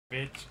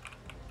Bitch.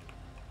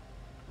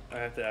 I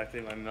have to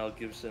activate my Mel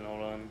Gibson,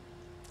 hold on.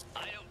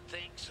 I don't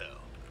think so.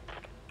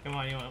 Come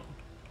on, you want.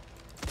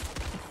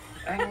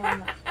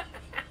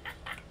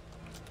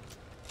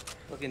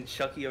 Looking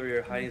Chucky over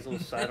here hiding his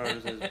little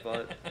sidearms in his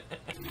butt.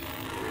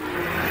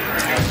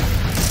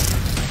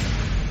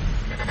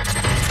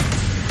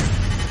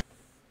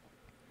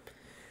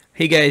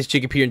 Hey guys,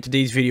 Jacob here. In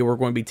today's video, we're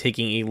going to be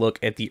taking a look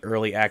at the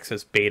early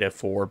access beta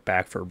for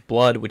Back 4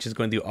 Blood, which is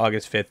going to do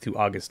August 5th through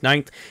August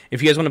 9th.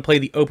 If you guys want to play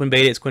the open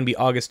beta, it's going to be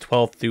August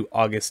 12th through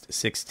August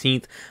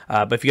 16th.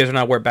 But if you guys are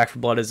not aware, Back 4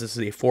 Blood is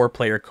a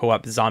 4-player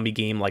co-op zombie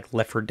game like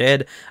Left 4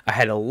 Dead. I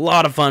had a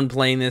lot of fun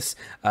playing this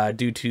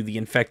due to the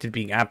infected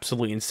being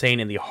absolutely insane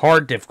and the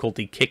hard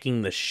difficulty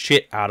kicking the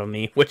shit out of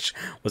me, which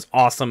was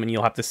awesome, and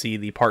you'll have to see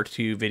the part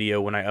 2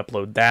 video when I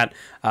upload that.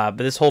 But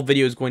this whole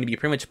video is going to be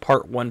pretty much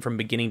part 1 from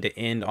beginning to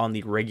end on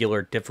the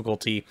regular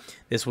difficulty.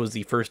 This was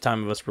the first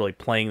time of us really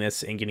playing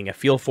this and getting a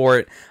feel for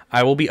it.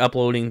 I will be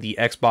uploading the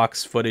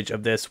Xbox footage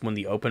of this when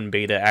the open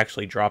beta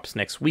actually drops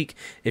next week,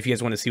 if you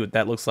guys want to see what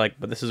that looks like,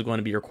 but this is going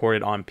to be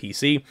recorded on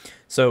PC.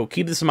 So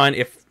keep this in mind.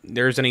 If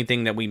there's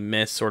anything that we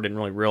missed or didn't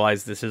really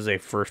realize, this is a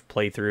first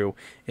playthrough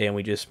and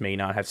we just may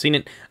not have seen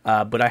it.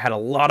 But I had a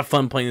lot of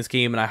fun playing this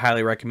game, and I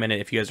highly recommend it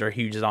if you guys are a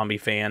huge zombie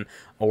fan,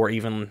 or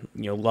even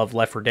love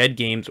Left 4 Dead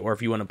games, or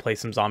if you want to play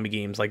some zombie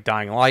games like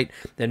Dying Light,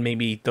 then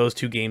maybe those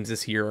two games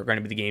this year are going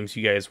to be the games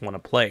you guys want to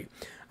play.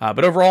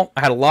 But overall,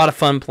 I had a lot of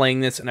fun playing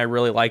this, and I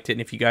really liked it.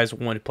 And if you guys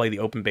want to play the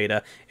open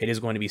beta, it is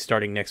going to be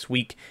starting next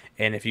week.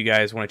 And if you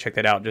guys want to check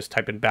that out, just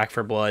type in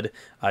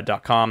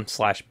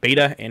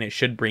backforblood.com/beta, and it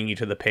should bring you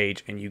to the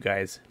page, and you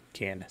guys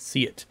can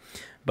see it.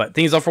 But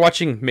thanks all for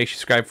watching. Make sure to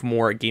subscribe for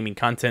more gaming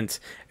content,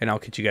 and I'll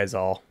catch you guys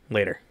all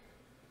later.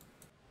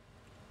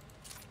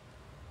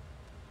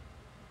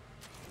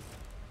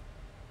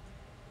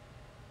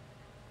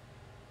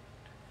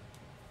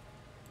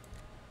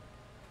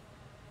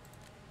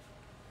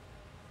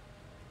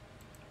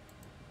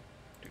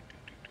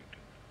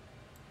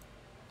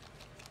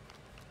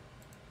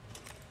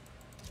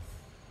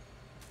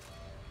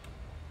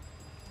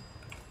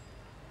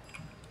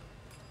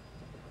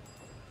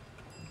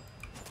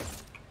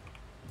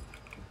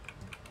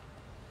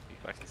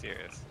 Fucking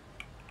serious.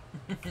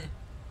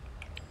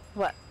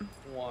 What?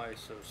 Why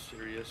so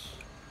serious?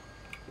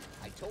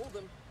 I told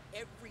them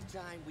every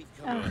time we've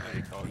come in,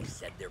 they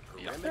said their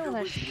perimeter Oh, a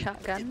was weak.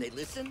 shotgun. Did they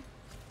listen?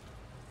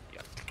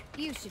 Yep.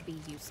 You should be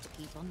used to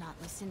people not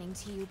listening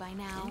to you by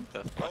now.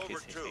 The fuck Over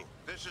is he? 2.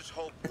 This is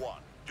Hope 1.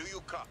 Do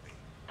you copy?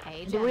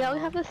 Hey, Do we all General.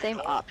 have the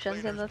same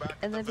options in the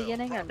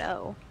beginning, or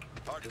no?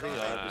 I think I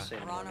have the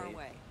same We're on our money.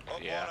 way.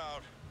 Hope Yeah. 1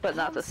 out. But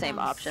not the That same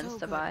sounds options so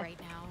to good buy. right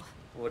now.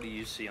 What do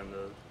you see on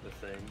the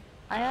thing?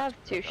 I have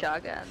 2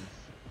 shotguns.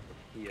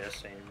 Yeah,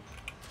 same.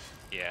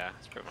 Yeah,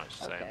 it's pretty much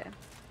the same. Okay.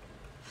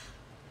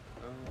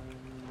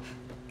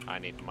 I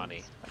need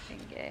money. Fucking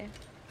gay.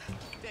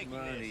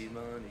 Money,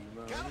 money,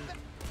 money.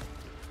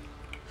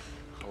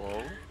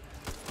 Hello?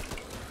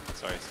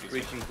 Sorry, excuse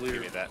Reaching me. clear.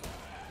 Give me that.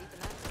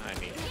 I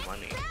need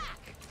money.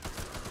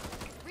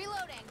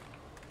 Reloading.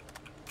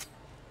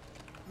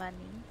 Money.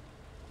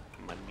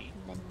 Money.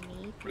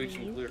 Money,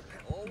 Reaching please. clear.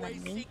 Always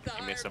Money. seek the Give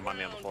me higher some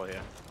money on the ground. floor,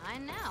 yeah.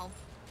 Fine now.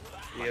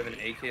 We have an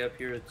AK up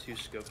here with 2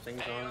 scope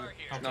things on it.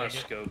 I'll Not a take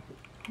it. scope.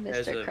 It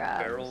has Mr. a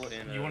barrel Krabs.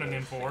 and You want an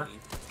M4? thingy.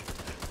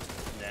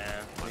 Nah,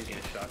 I'm using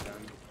a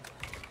shotgun.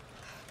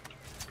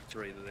 It's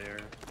right there.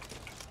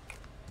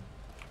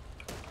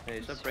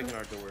 Hey, stop breaking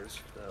our doors.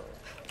 So,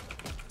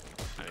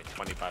 I need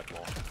 25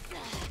 more.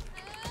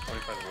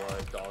 25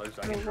 what? Dollars?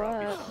 I can For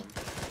drop you what? some.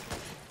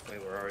 Wait,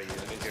 where are you?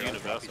 It's Here, I'll drop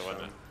universal, you isn't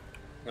some. it?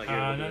 No, here,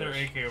 look at Another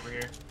this. AK over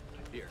here.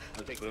 Here,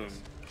 Look, take boom. this.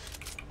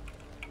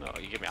 No,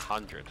 you give me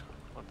 100.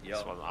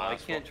 Yo, I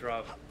can't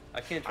drop.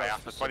 I can't I drop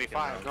asked for specific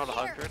 25, not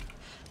amounts.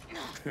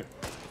 100.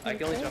 I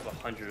can only drop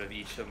 100 of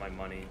each of my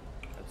money.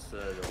 That's the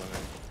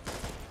limit.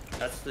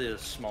 That's the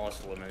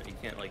smallest limit. You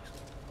can't like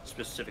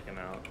specific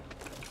amount.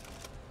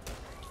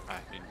 I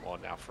need more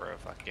now for a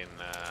fucking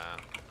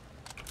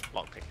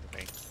lockpicking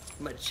thing.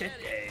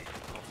 Machete.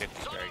 Oh,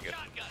 50 is very good.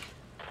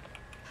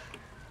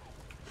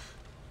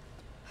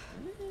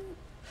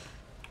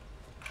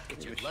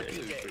 It's your Machete lucky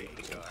is day, pretty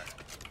cool.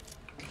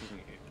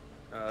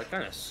 HR. It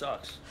kind of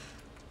sucks.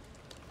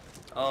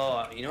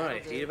 Oh, you know what I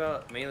hate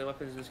about melee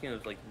weapons in this game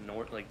is like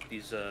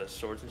these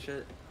swords and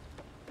shit.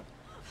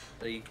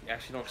 They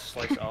actually don't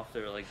slice off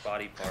their like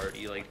body part.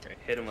 You like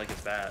hit them like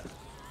a bat.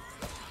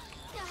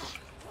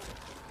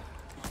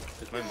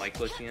 Is my mic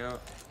glitching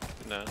out?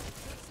 No.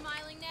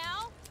 Smiling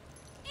now?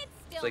 It's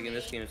still It's like in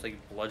this me. game, it's like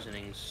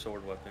bludgeoning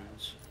sword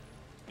weapons.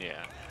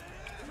 Yeah.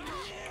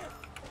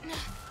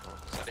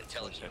 I've been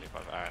telling you.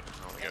 75. Alright, I'm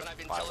Haven't gonna I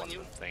been buy telling one of you?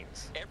 them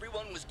things.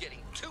 Everyone was getting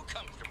too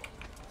comfortable.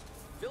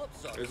 Philip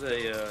saw There's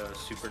me. a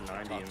Super 90 in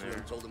Talked to him, there.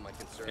 told him my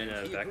concern. And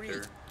a He agreed.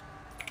 Vector.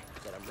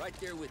 Said I'm right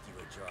there with you,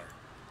 HR.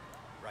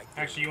 Right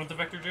there. Actually, you want the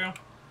Vector, Joe?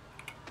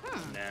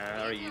 Nah,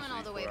 I already You're used going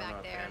all the way before. I'm back not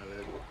a there. fan of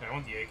it. I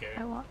want the AK.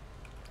 I want.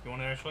 You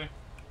want it, Ashley?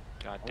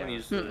 God I want damn to it.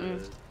 use the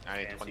I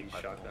need fancy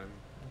 25 shotgun.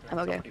 I'm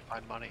okay. Somebody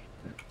find money.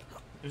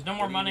 There's no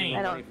more money.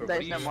 I don't- Money for- there's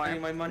what are no you more.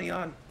 spending my money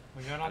on?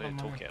 We got all I the didn't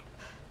money. talk yet.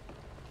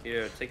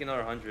 Here, take another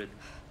 100.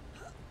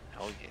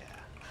 Hell yeah.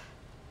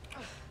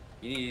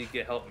 You need to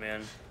get help,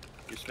 man.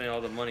 You're spending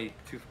all the money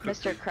too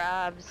Mr. quickly.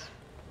 Krabs.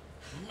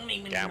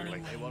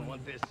 Gambling. Anyone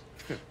want this?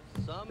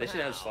 They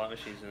should have Somehow. slot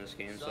machines in this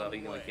game so that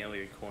you can like gamble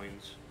your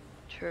coins.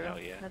 True. Hell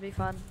yeah. That'd be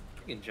fun.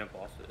 You can jump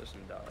off of this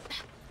and die.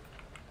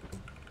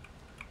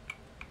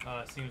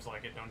 It seems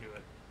like it. Don't do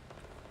it.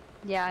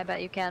 Yeah, I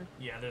bet you can.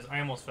 Yeah, I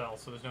almost fell,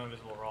 so there's no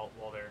invisible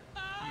wall there.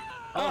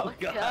 Oh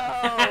god! No.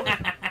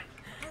 I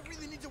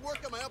really need to work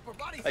on my upper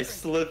body I strength.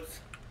 slipped.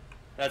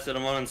 That's it.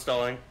 I'm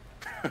uninstalling.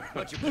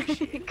 Much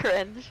appreciated.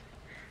 Cringe.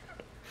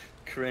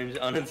 Cringe.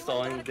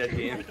 Uninstalling dead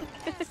game.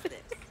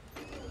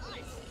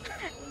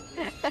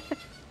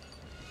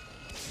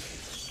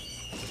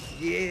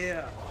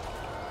 Yeah.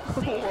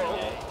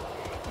 Whoa.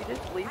 You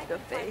just leave the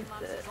face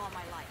it.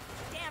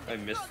 I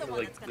missed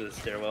like the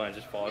stairwell and I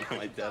just fall on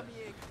my death.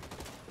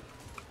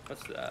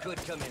 What's that? Could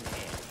come in handy.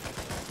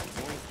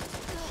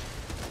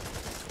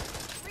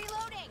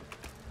 Reloading.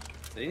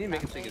 They need to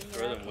make it so you can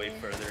throw them way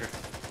further.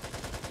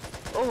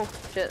 Oh,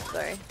 shit,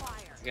 sorry.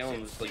 The guy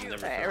was like never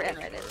Sorry, I thrown ran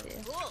this right far. into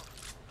you.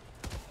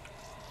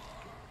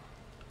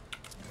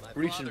 My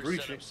Breaching, father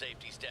breaching. set up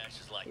safety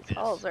stashes like These this.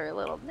 halls are a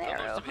little But most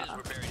narrow, of his huh?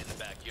 were buried in the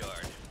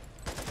backyard.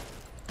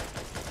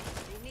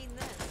 You need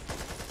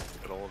this.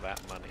 Got all that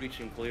money.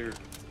 Breaching clear.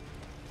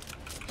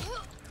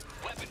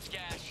 Weapons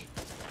cache.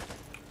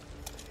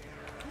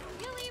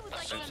 Really? With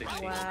like Some an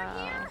 16.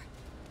 Wow.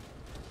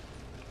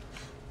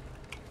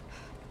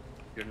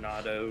 You're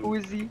not out.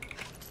 Uzi.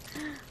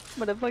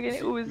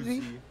 Motherfucking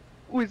Uzi.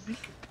 Uzi.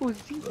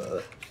 Uzi.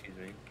 Excuse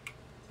me.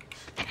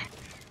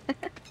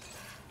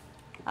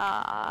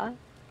 Ah.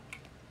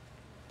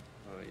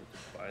 Oh, you have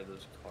to buy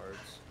those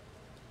cards.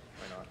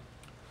 Why not?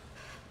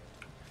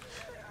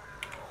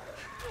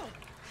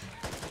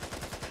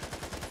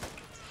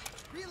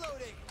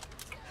 Reloading.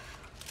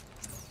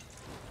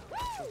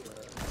 Well,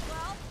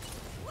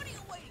 what are you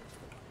waiting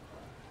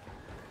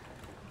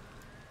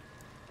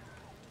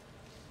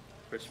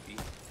Crispy.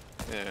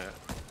 Yeah.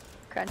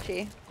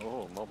 Crunchy.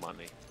 Oh, more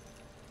money.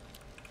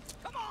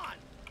 Come on.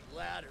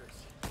 Ladders.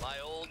 My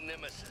old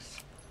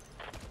nemesis.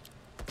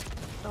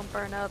 Don't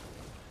burn up.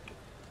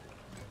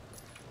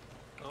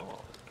 Oh.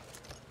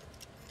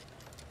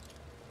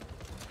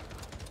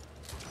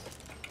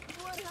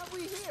 What have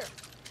we here?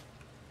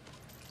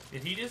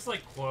 Did he just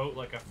like quote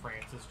like a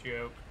Francis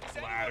joke?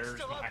 Ladders.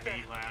 I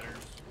hate ladders.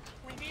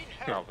 We need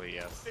help. Probably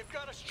yes. They've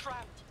got us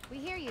trapped. We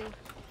hear you.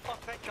 Oh,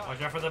 thank God.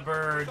 Watch out for the I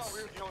birds. thought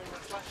we were the only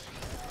ones left.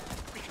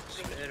 We could really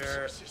use Spitter.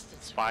 some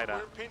assistance. Spider.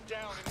 We're pinned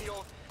down in the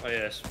old... Oh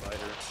yeah, spider.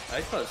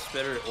 I thought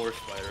spitter or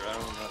spider. I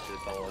don't know what to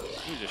call it.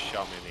 You just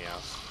shot me in the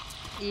ass.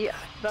 Yeah,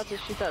 about to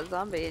shoot that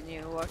zombie and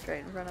you walked right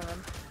in front of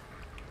him.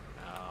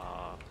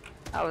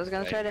 I was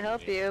gonna try to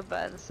help you,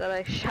 but instead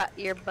I shot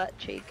your butt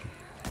cheek.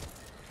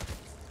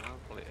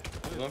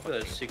 I'm going for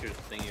that secret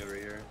thingy over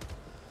here.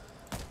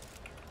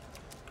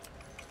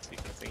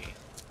 Secret thingy.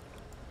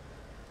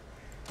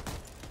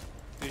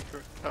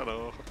 Secret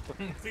tunnel.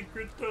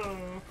 Secret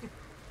door.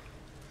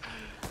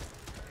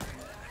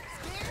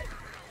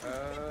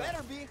 It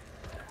better be.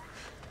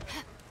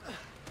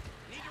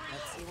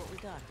 Let's see what we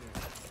got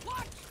here.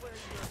 Watch where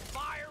you're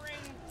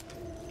firing.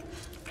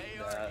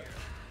 That.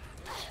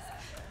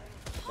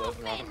 Well,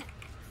 no. Open!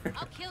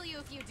 I'll kill you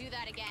if you do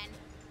that again.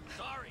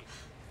 Sorry.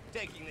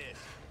 Taking this.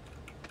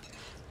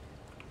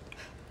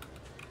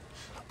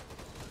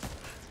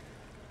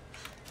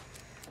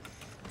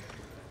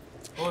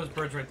 Oh, there's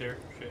birds right there.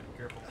 Shit,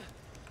 careful.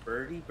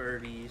 Birdie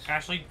birdies.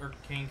 Ashley or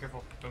Kane,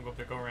 careful. Don't go up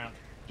there. Go around.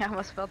 I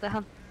almost fell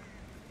down.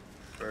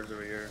 Birds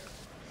over here.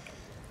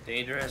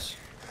 Dangerous.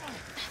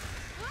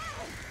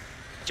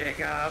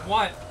 Jacob!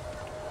 What?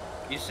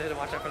 You said to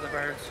watch out for the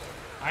birds.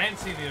 I didn't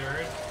see the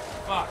bird.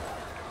 Fuck.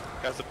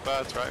 There's a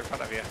bird right in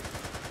front of you.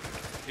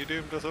 You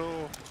doomed us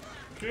all.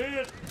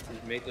 Shit.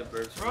 Just make the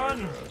birds Run.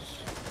 scared for us.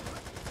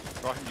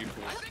 Run, you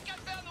fool. I think I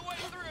found the way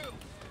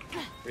through.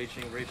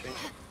 Reaching, reaching.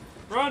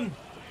 Run.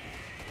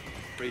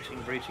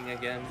 Reaching, reaching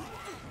again.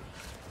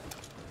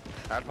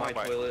 Had My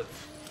my way. toilet.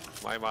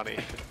 My money.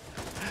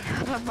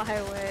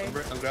 My way.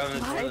 I'm grabbing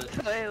the My toilet.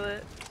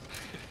 toilet.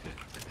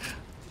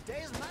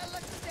 Today is my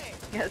lucky day.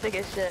 You gotta take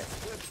a shit.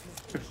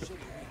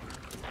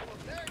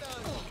 There it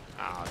goes.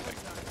 Ah, I'll take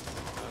that.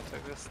 I'll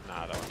take this.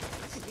 Nah, I don't want to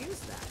take this. Use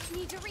that.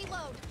 Need to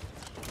reload.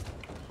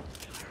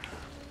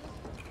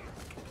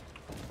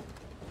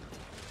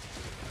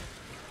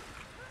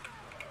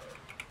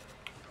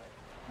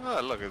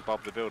 Oh, look, it's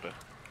Bob the Builder.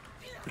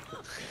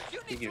 You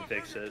He need can to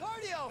fix improve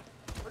it. your cardio.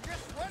 Or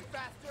just run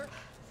faster.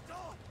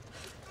 Stop.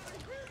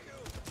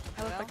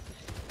 I look like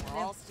We're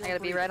all still I gotta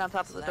be breathing, right on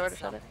top of so the door to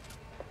that's shut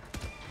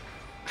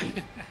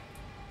it.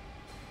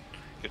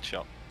 Good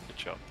shot. Good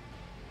shot.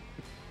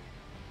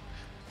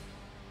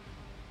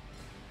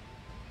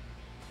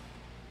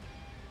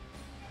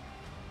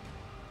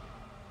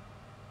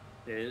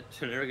 Yeah,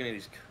 they're never getting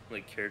these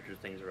like character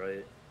things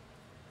right.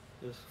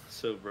 It's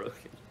so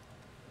broken.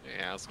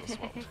 Yeah, I was gonna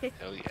swap.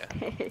 Hell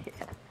yeah. Yeah.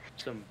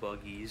 Some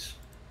buggies.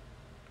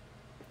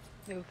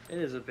 Oof. It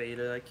is a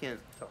beta. I can't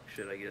talk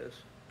shit, I guess.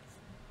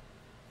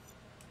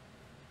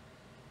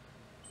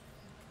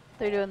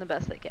 They're doing the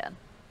best they can.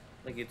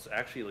 Like, it's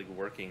actually, like,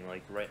 working.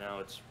 Like, right now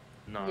it's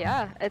not.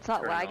 Yeah, it's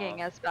not turning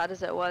lagging off. as bad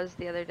as it was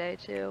the other day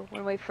too.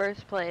 When we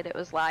first played, it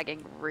was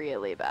lagging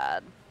really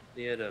bad.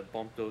 They had to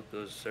bump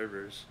those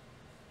servers.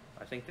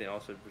 I think they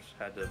also just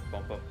had to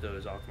bump up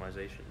those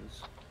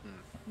optimizations.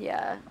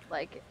 Yeah,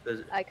 like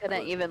Does- I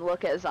couldn't even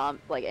look at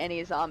like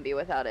any zombie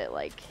without it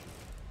like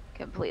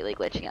completely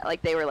glitching out.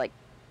 Like they were like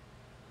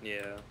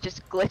Yeah.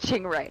 just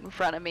glitching right in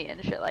front of me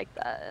and shit like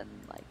that, and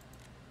like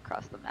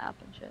across the map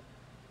and shit.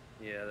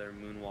 Yeah, they're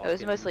moonwalking. It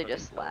was mostly fucking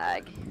just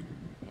lag. teleporting.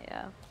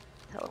 Yeah,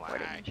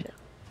 teleporting and shit.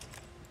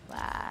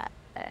 Lag.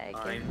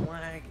 I'm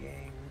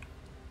lagging.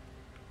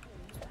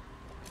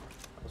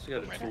 Also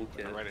got a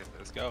toolkit. Ready,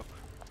 let's go.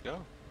 Let's go.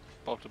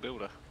 Bob the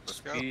Builder. Let's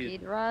go.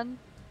 Speed run.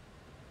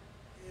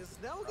 Is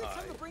now a good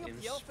time to bring up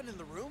Ins- the elephant in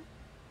the room?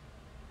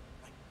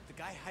 Like the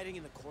guy hiding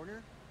in the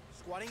corner,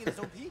 squatting in his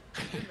own pee?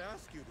 Didn't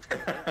ask you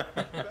to.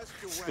 Best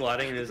you went.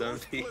 Squatting in his own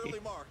Door's pee. clearly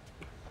marked.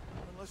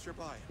 Unless you're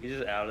buying. He's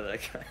just out of that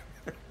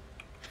guy.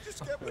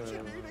 Just get what you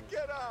need and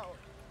get out.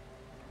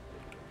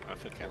 I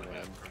feel kind of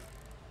bad.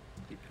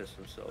 He pissed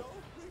himself.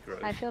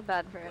 Gross. I feel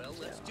bad for him Well,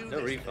 let's too. do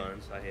No this.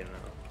 refunds. I hate him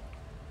now.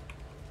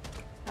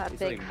 That He's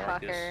big like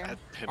Marcus. fucker.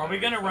 Are we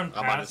gonna run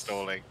I'm past?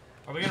 uninstalling.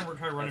 Are we gonna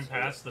try running That's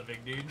past the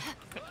big dude?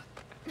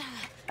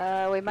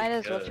 We might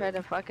as well Because- try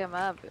to fuck him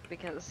up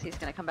because he's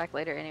gonna come back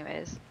later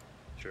anyways.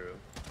 True.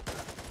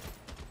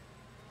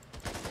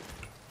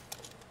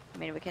 I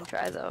mean, we can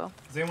try though.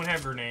 Does anyone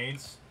have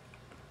grenades?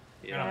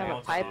 I Yeah, have a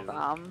Molotov. pipe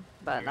bomb,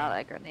 but not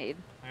a grenade.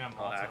 I got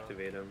I'll Molotov.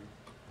 activate him.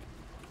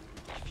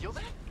 You feel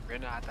that?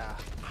 Grenada.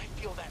 I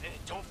feel that and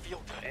it don't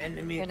feel good.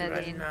 Enemy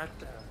Grenadine.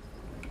 Granada.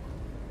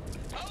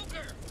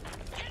 Ogre!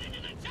 Get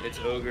into the tunnel! It's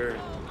Ogre.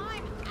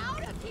 I'm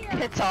out of here.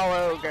 It's all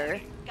ogre.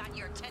 Got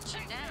your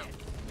attention now.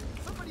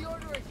 Somebody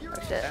order a hero.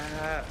 Oh, shit.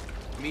 Ah,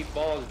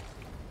 meatballs.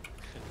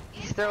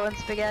 He's throwing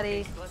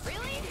spaghetti. Really?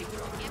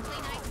 Can't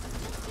play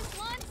nice just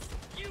once?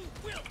 You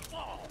will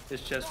fall!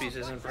 This chest piece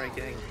isn't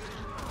breaking.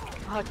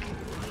 Fuck.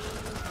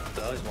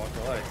 Oh, he's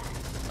walking away.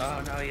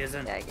 Oh, no, he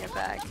isn't. Yeah, get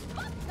back.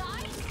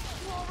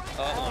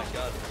 Oh my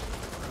god.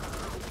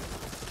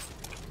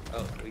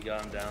 Oh, we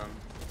got him down.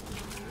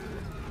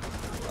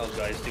 Oh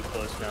god, he's too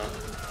close now.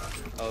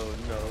 Oh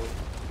no.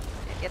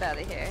 Get out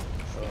of here.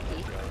 Oh my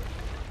Sneaky. god.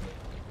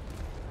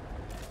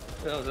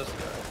 Who the hell is this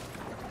guy?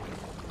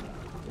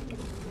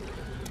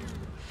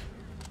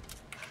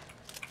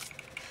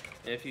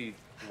 And if you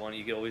want,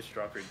 you can always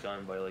drop your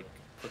gun by like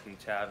clicking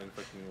tab and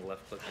clicking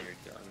left click on your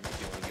gun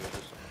if you want to give it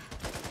to someone.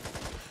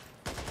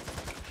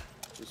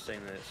 Just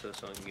saying that so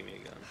someone can give me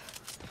a gun.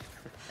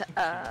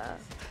 Yeah,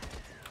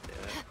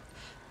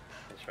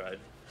 I tried.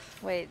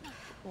 Wait,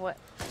 what?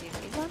 Do you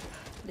need one?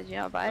 Did you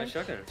not buy My it?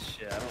 shotgun is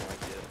shit, I don't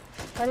like it.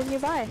 Why didn't you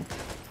buy?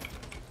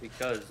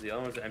 Because the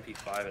other one's an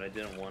MP5 and I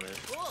didn't want it.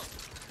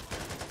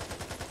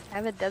 I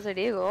have a Desert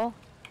Eagle,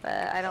 but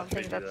I don't I'll think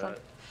trade you that's that.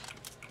 something.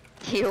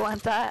 You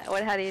want that?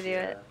 What? How do you do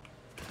it?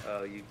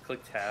 You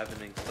click tab and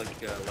then click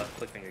left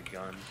click on your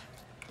gun.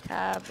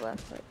 Tab,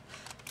 left click.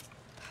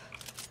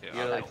 Yeah, You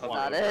gotta like That's hover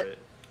not over it. it.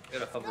 You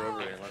gotta hover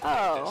over it and left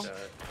Oh. click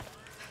that.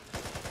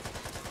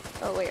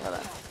 Oh wait, hold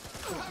on.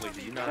 Wait,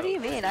 do you not? What do you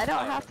mean? I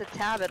don't have to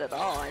tab it at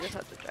all. I just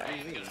have to What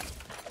drag. do you mean?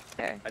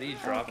 There. How do you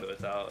drop it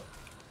without?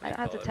 I don't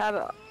have to tab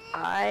it.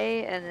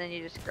 I, and then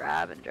you just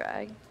grab and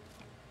drag.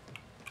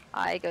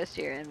 I goes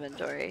to your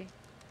inventory.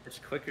 It's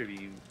quicker if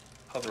you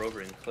hover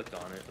over and click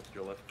on it with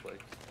your left click.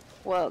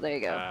 Well, there you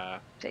go.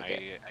 Take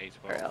it.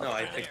 Or else. No,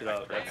 I picked it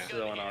up. That's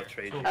the one I'll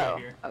trade you. Oh,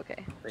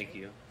 okay. Thank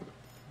you.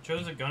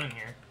 Joe's a gun in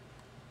here.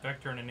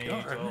 Vector and an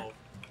A12.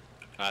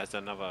 It's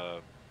another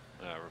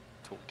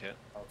toolkit.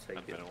 I'll take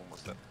I've it. been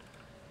almost there.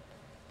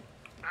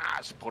 I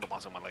just pulled him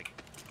on my leg.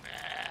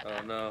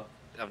 Oh no.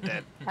 I'm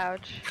dead.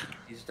 Ouch.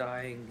 He's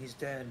dying. He's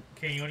dead.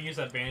 Okay, you want to use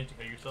that bandage to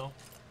heal yourself?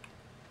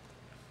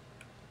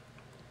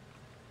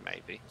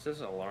 Maybe. It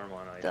says alarm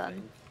on, I Done.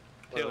 think.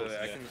 Wait, wait,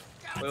 I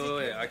can.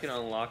 Wait, I can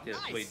unlock it.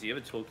 Wait, do you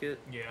have a toolkit?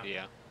 Yeah.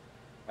 Yeah.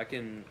 I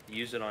can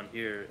use it on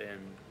here and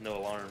no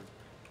alarm.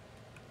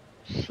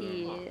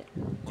 Shit.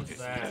 What's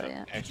that?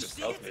 Brilliant. Extra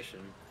Stealth mission.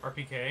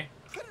 RPK?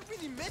 Couldn't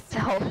really miss it.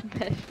 Self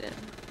mission.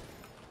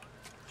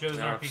 Joe's an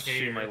Now I'm RPK.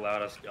 shooting my here.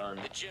 loudest gun.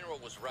 The general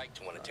was right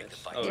to want to take the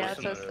fight. Oh, Yeah, there's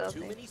it's so some, stealthy.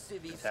 Too many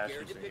civvies attachments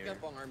scared to in pick here.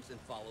 up arms and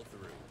follow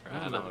through.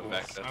 Another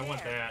vector. I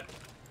want that.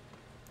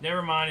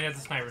 Never mind, it has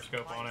a sniper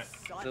scope on it.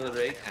 So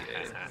they.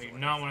 I do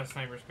not want a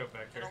sniper scope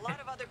back there. And a lot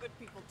of other good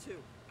people too.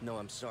 No,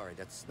 I'm sorry.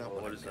 That's not Oh,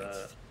 what what I is meant.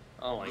 that?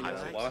 Oh my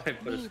god, why would I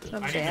put a scope?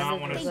 Some I did not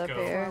want to bandages up go.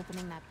 For here.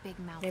 opening that big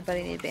mouth.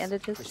 Anybody need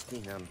bandages?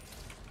 Christine, I'm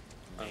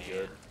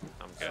good.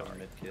 I'm Got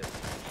good. a medkit.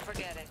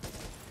 Forget it.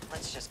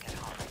 Let's just get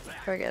home.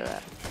 Forget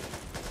that.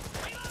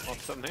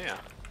 What's in here?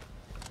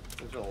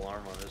 There's an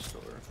alarm on this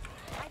door.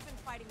 I've been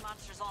fighting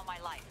monsters all my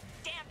life.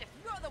 Damned if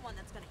you're the one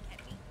that's gonna get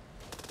me.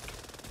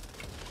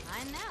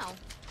 Mine now.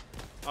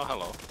 Oh,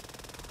 hello.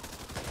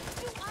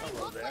 Do I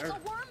Hello look there. like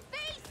a worm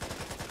face?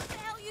 What the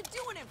hell are you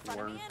doing in front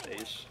of Worm me anyway?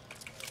 face.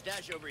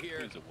 stash over here.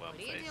 Who's a worm What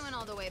are you face? doing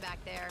all the way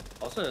back there?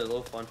 Also, a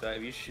little fun fact: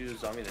 if you shoot a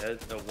zombie in the head,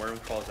 a worm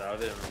crawls out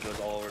of it and goes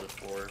all over the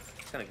floor.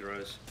 It's kind of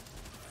gross.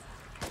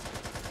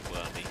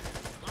 Wormy.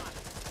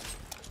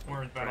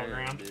 We're in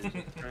Battleground.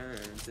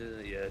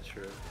 Yeah,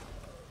 true.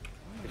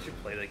 We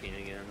should play that game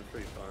again. It's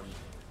pretty fun.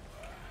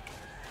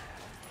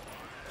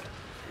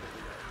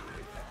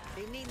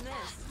 They mean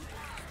this.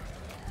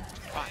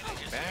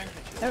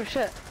 Oh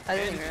shit! I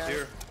didn't Here.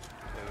 realize.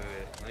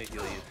 Wait. Let me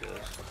heal you to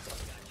this.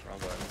 Wrong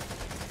button.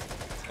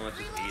 I'm gonna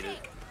just eat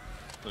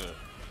it.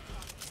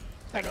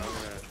 I'm gonna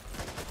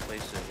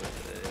place it with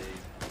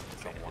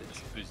a. Someone's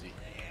Uzi.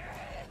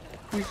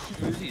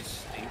 Uzi's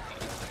stinky.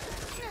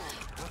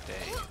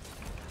 Okay.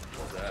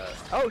 What's that?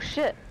 Oh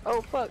shit!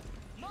 Oh fuck!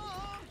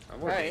 I'm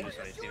more Alright. dangerous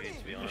on your teammates,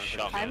 to be honest.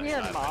 Shot me I'm on the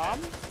your side. mom.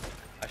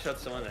 I shot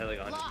someone in the head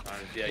like 100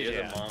 times. Yeah, you're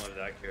Yeah. the mom of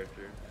that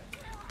character.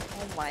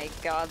 Oh my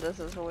god, this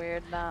is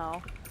weird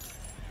now.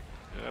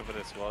 Whoever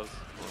this was,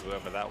 or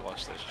whoever that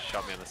was, that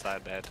shot me on the side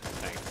of the head.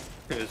 Thanks.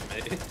 It was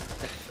me.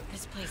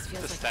 This place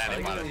feels Just like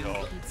standing by the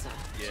door. pizza.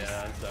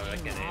 Yeah, I'm sorry, I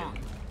can't wrong.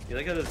 aim. You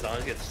like how the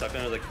zombies get stuck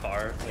under the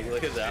car? Like,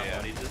 look at that Yeah.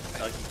 one, he's just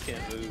stuck, he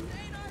can't move.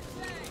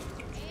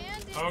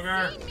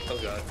 Ogre! Oh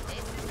god.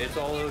 It's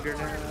all ogre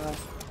now.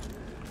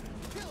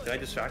 Did I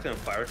distract him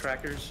with fire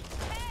trackers?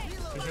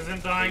 This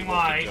isn't Dying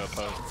Light.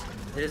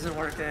 It isn't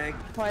working.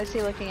 Why is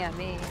he looking at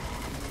me?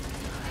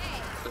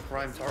 The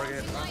prime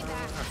target.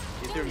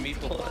 He threw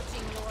meatball.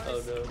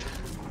 Oh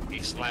no.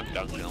 He slam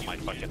dunked me on my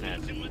fucking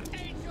head.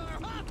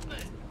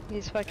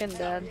 He's fucking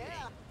dead.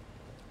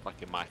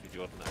 Fucking Michael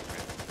Jordan, that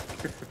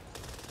man.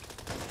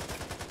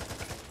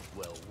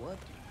 Well, what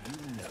do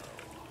you know?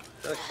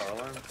 Is that a car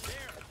alarm?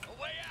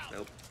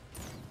 Nope.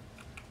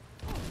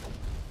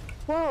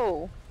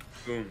 Whoa!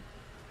 Boom.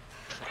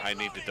 I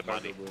needed the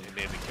money. It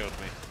nearly killed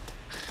me.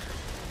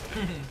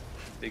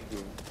 Big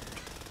boom.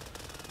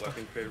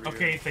 Weapon crate reader.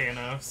 Okay,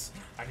 Thanos.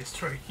 I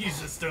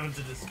used the stone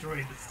to destroy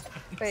the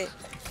stones. Wait.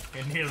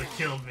 It nearly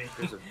killed me.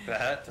 There's a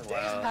bat.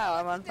 Wow. Ow,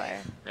 I'm on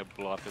fire. It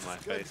blew up in my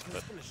face,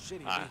 but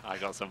I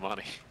got some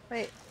money.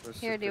 Wait, What's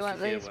here, do you want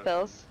sophisticated these weapon?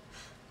 pills?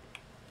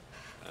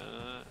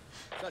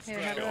 Such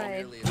Here, how do travel I-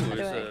 nearly how as do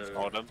There's I-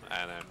 Hold them,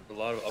 and then a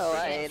lot of Oh, I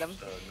upgrades, ate 'em.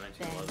 Then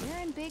 1911. you're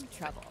in big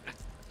trouble.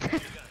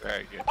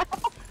 very good.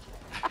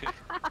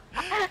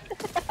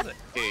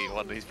 Hey, you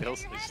want these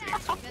pills? Just eat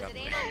some Because it gum.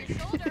 ain't on your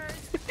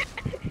shoulders.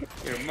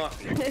 You're a muck.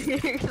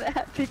 You're gonna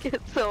have to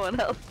get someone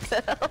else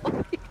to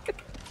help you.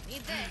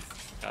 Need this.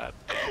 God.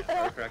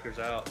 Firecrackers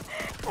out.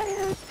 I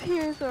have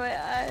tears in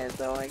my eyes,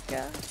 oh my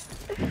god.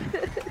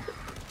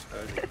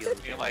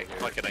 You're like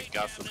fucking a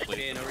Gus asleep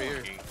Ian, over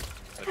here.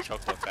 a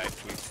chocolate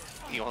factory.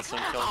 You want some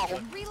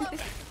chocolate? Reload.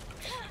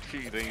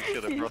 You think you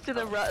should have You brought should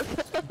have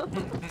some? brought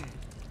some.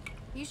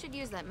 You should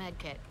use that med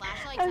kit.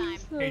 Flashlight I'm time.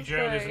 so Hey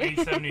Joe, there's an sorry.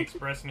 870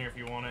 Express in here if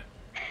you want it.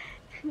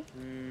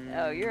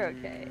 Oh, you're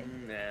okay.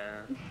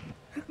 Nah.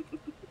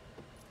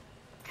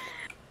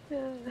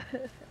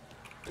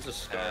 There's a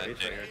scar right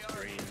here, it's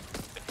green.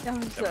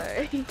 I'm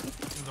sorry.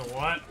 The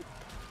what?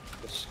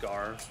 The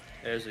scar.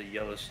 There's a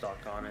yellow stalk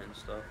on it and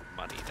stuff.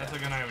 Money. That's a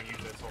gun I haven't used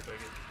it, so I'll take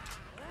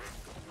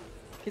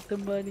it. Get the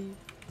money.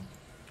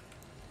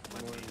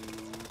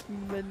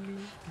 Money.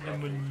 The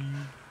money.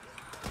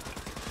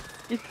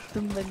 It's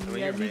the money. And when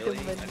I you're need the melee,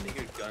 I money. think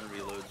your gun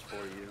reloads for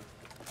you.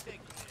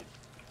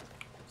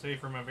 Safe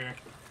from up here.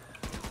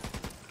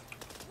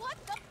 What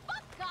the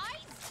fuck,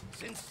 guys?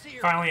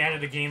 sincere. Finally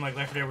added a game like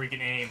Left 4 Dead where you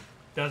can aim.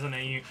 Doesn't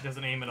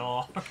aim at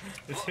all.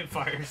 Just hit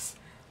fires.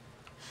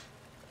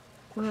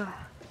 Get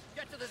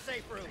to the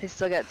safe room. I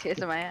still got tears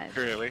in my eyes.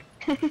 Really?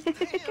 Damn,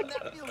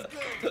 that feels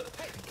good.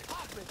 Hey,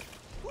 Hoffman,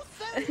 who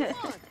said you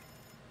won?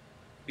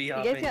 Be You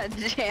hopping. guys got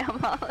jam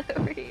all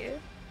over you.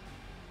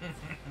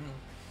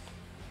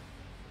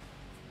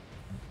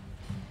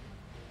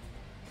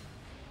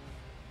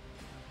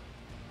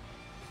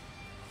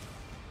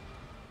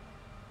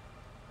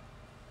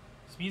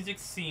 This music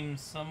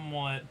seems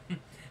somewhat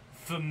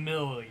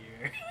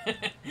familiar.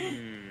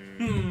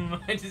 Hmm.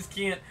 I just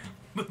can't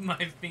put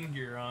my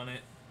finger on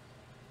it.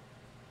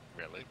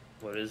 Really?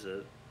 What is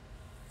it?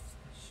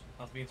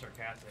 I was being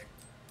sarcastic.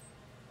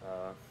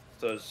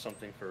 So it's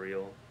something for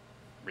real.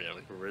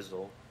 Really? For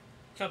Rizzle.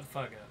 Shut the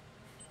fuck up.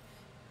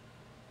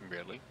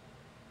 Really?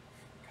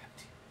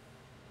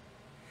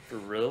 For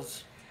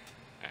Rills?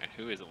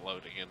 Who isn't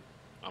loading in?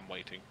 I'm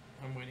waiting.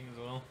 I'm waiting as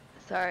well.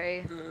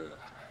 Sorry.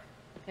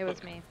 It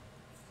was me.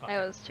 I Fucking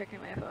was checking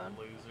my phone.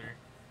 Loser.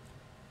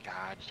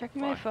 God.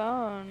 Checking my fuck.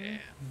 phone. Yeah.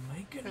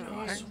 Make a Oh,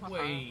 nice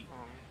wait.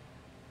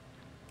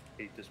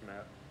 Hate this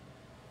map.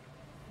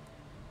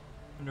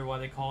 Wonder why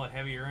they call it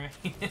heavy rain.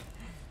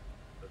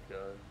 Oh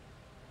god.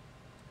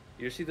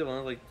 You ever see the one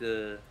with, like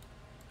the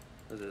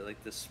was it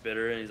like the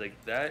spitter and he's like,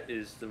 that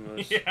is the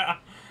most Yeah.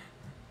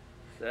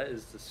 that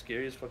is the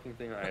scariest fucking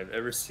thing I have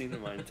ever seen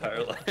in my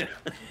entire life.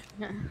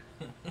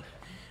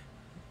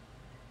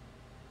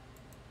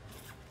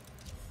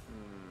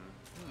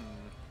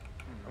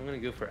 I'm gonna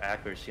go for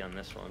accuracy on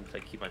this one because I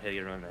keep on hitting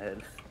it around the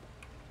head.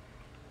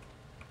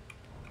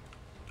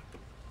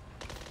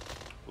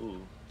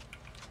 Ooh.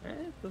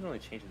 It doesn't really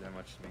change it that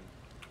much to me.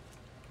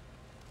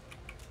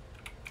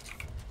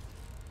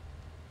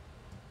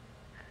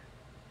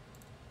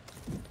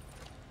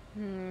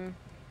 Hmm.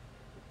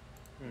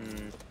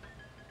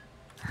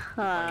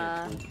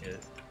 Find a toolkit.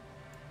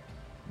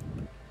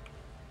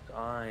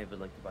 I would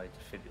like to buy a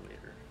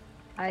defibrillator.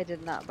 I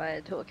did not buy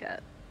a toolkit.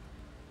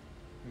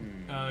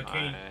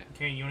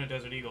 Kane, you want a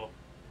Desert Eagle?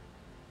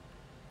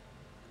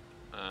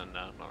 No,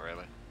 not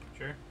really.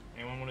 Sure.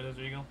 Anyone want a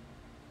Desert Eagle?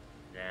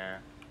 Nah.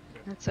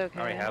 It's okay.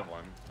 I already have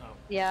one. Oh.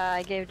 Yeah,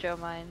 I gave Joe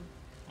mine.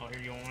 Oh,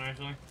 here, you want one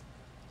actually?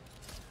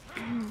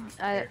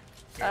 I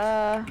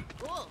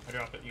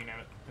drop it. You can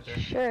have it. Right there.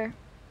 Sure.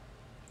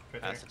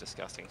 Right That's there. a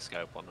disgusting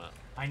scope on it.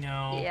 I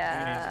know.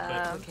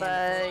 Yeah,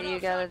 but you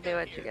gotta do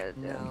what you gotta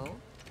do. No.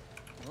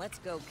 Let's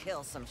go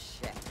kill some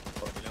shit.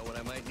 Oh, you know what?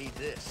 I might need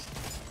this.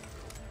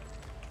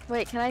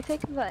 Wait, can I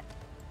take the...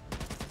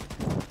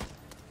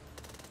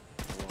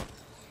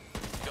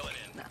 Going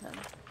in. Nothing.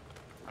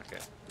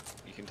 Okay.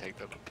 You can take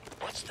them.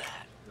 What's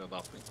that? No,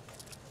 nothing.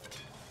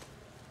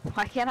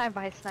 Why can't I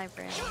buy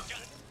sniper ammo?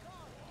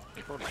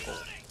 You've already full.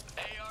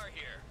 AR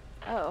here.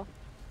 Oh.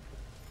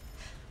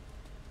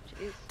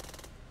 Jeez.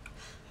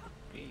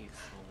 Jeez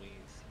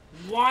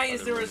Louise. Why Oh, is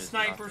the there room a is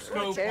sniper not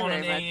scope there. on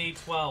an Very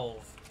AA-12?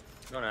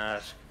 Don't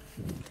ask.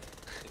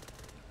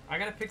 I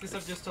gotta pick this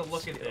up just to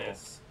look at Skill.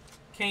 this.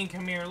 Kane,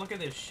 come here. Look at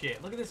this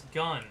shit. Look at this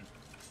gun.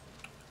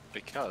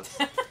 Because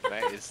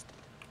that is,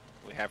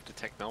 we have the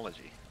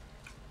technology.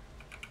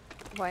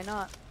 Why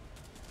not?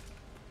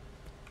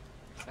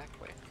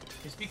 Exactly.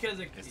 Just because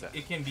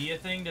it can be a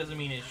thing doesn't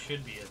mean it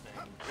should be a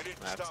thing.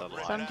 That's a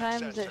lie.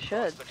 Sometimes it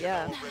should,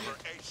 yeah.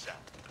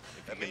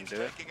 If you can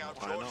do it,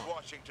 why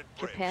not?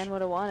 Japan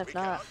would have won if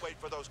not. Wait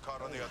for those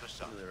caught on the other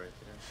side. They're right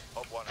there.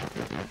 Hope one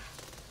out.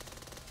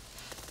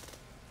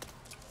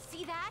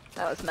 See that?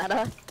 That was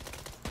meta.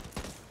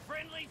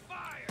 Friendly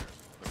fire.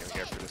 We're gonna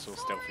go through this all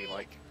stealthy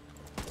like.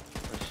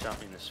 They shot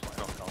me in the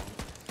spinal column.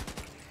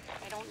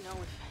 I don't know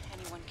if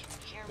anyone can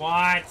hear me.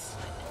 What?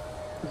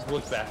 Just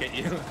look back at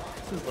you.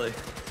 Just like,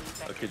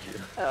 how could you?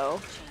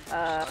 Oh.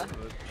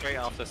 Straight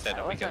after said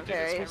That we can wasn't do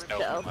very this all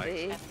stealthy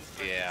stealthy. like.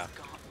 Yeah.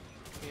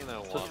 You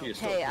know Supposed to be what? a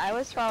stealth Hey, I mission.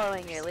 was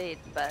following your lead,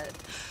 but...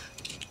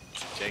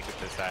 Jacob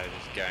decided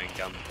just going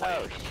gunplay.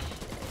 Oh,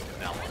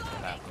 Not what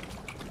happened.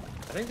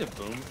 I think the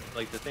boom,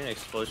 like the thing that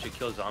explodes, should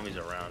kill zombies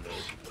around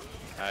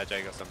it.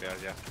 Jacob's on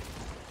behind you.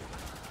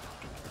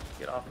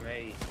 Get off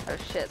me. oh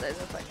shit, there's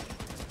a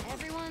fucking...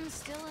 Everyone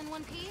still in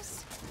one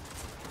piece?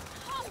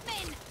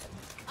 Hoffman!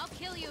 I'll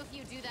kill you if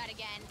you do that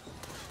again.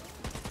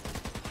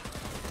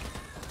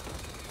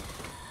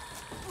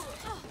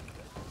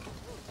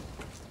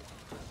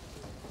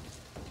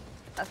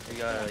 That's We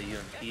got a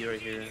UMP right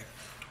here.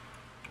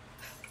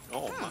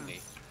 Oh,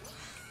 money.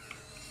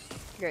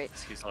 great.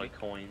 Excuse A lot me. of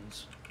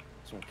coins.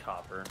 Some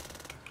copper.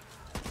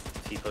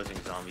 T-posing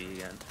zombie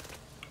again.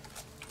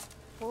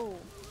 Whoa.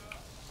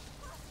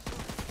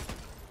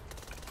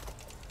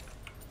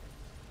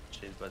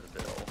 Shaved by the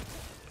bell.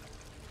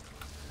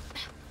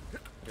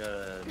 We got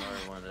another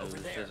one of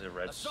those. There's a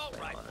red Assault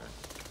stripe rifle. on it.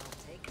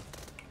 I'll take it.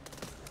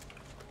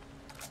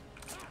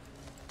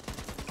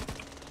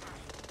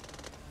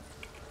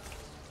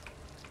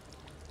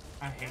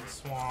 I hate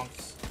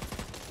swamps.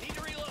 Need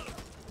to reload.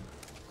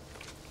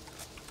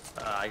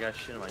 I got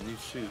shit in my new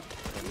suit.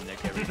 And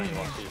Nick every time I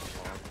walk through the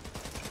swamp.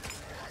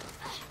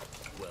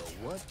 Well,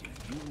 what do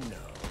you know?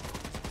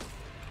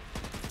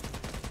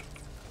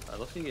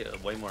 Looks like you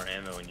get way more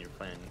ammo when you're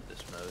playing this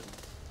mode.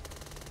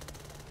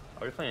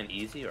 Are we playing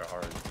easy or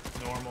hard?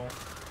 Normal.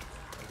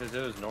 Because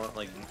if it was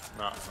like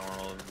not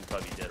normal, we'd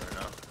probably be dead right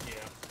now.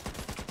 Yeah.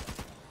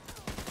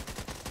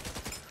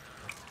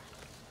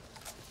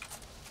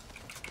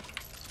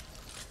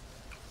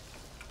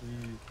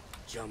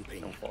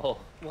 Jumping. Don't fall.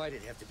 Why'd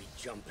it have to be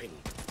jumping?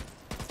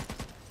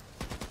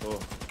 Oh,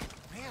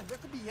 Man, there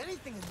could be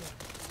anything in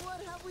there.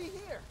 What have we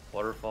here?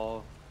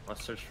 waterfall.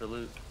 Let's search for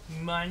loot.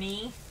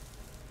 Money.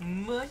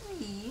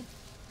 Money.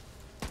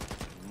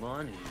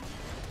 Money.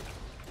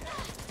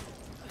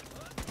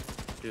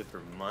 Do it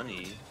for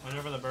money. Watch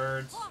over the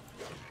birds.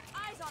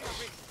 Eyes on the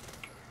ridge.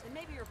 Then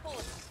maybe your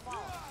bullets will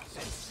fall.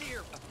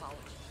 Sincere apology.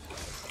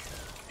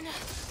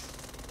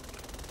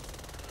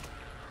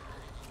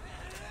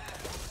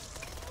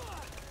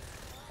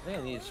 I think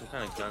I need some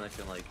kind of gun that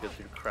can like go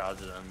through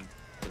crowds of them,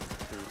 go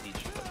through each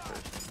like,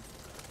 person.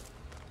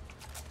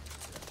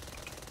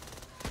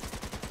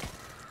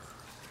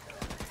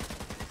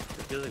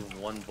 It feels like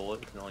one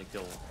bullet can only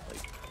kill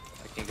like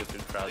I can't go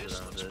through crowds This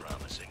of looks them.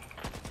 promising.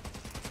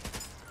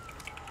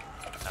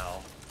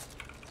 Ow.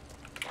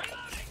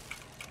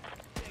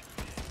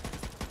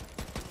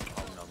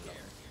 Oh, nom, nom.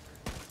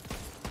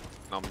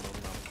 Nom nom nom.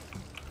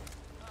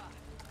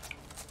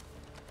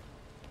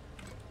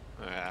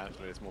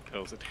 Actually, there's more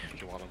pills in there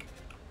if you want them.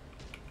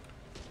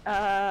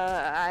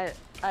 I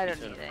don't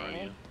He's in need front of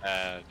any. you.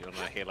 Do you want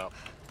to heal up?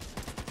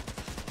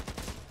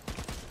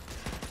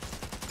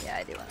 Yeah,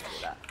 I do want to do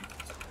that.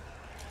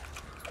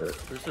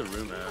 There's a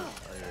room out.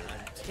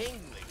 I'm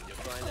tingling to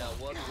find out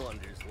what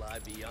wonders lie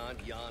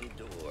beyond yon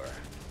door.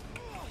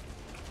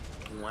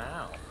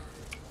 Wow.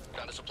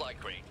 Got a supply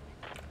crate.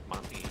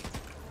 Money.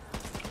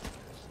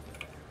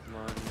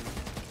 Money.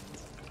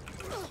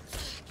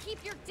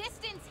 keep your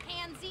distance,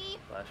 handsy.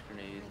 Flash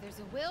grenade. Where there's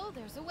a will,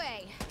 there's a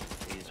way.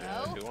 Taser.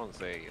 Oh, Who wants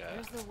a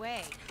there's the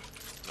way.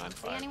 Don't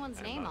see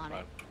anyone's name on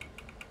it.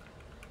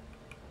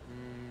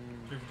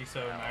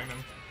 357 Magnum.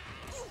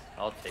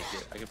 I'll take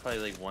it. I could probably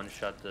like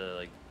one-shot the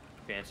like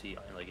fancy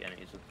like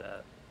enemies with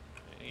that.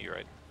 Yeah, you're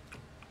right.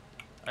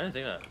 I didn't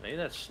think that. Maybe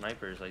that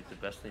sniper is like the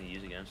best thing to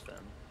use against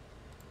them.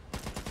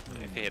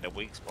 If you hit a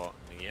weak spot,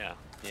 yeah.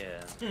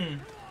 Yeah.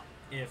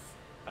 If.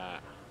 Do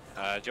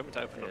you want me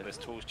to open up this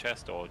tools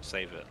chest or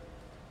save it?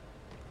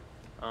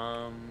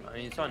 I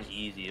mean, it's on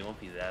easy. It won't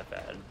be that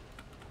bad.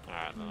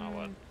 Alright, then I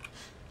won't.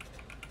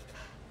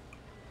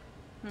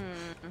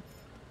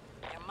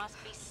 There must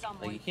be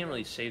someone. Like you can't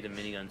really save the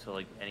minigun until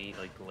like any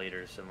like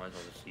later, so might as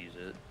well just use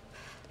it.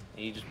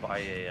 And you just buy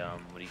a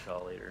what do you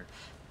call it later?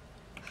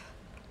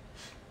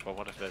 But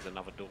what if there's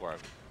another door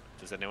open?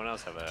 Does anyone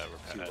else have a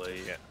repair? Too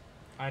late. Yeah.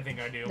 I think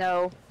I do.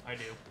 No. I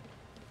do.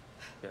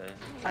 Okay.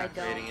 I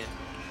Activating don't. it.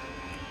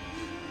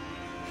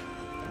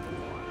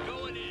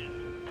 Going in.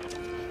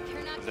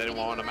 You're not Does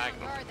anyone want a kidding around,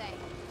 Magnum? are they?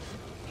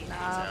 No,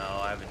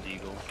 I have a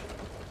deagle.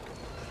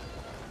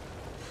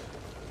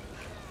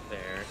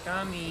 They're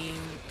coming.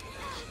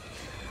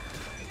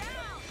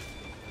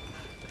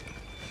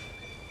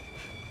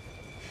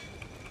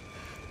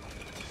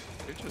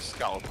 You just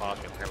scuttle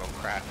past and have a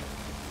crap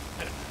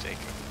and take it.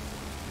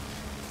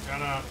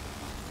 Shut up.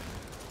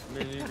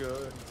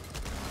 Minigun.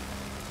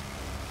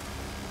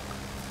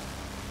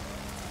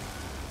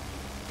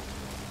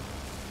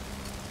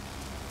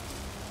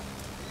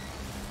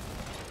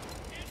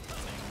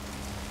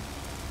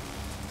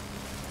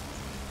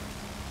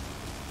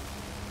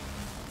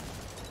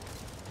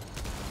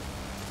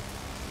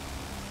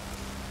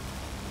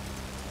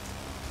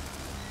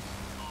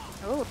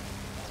 Oh,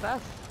 it's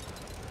fast.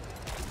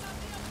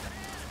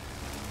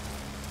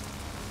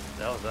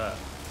 That was that.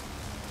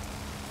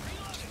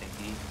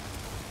 Stinky.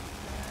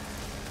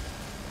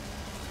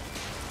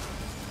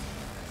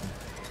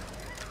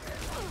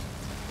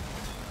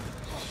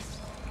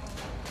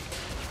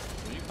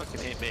 You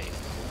fucking hit me.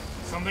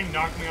 Something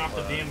knocked me off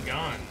the damn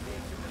gun.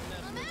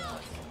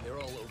 They're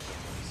all over.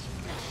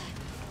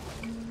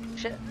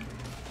 Shit.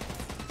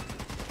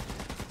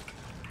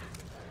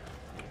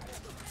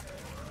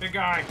 Big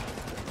guy.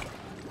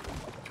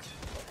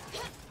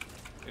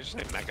 You just say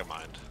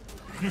Megamind.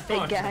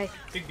 Big guy.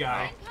 Big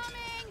guy.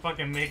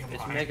 Fucking make him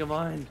It's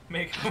Megamind.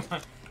 Make him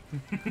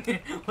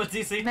What's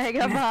he say?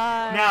 Megamind.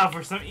 Now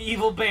for some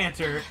evil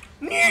banter.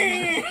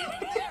 Screams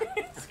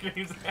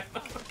at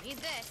him. Need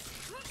this.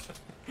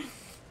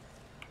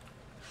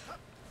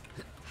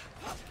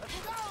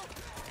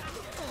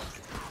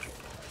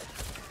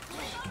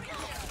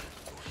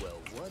 Well,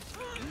 what?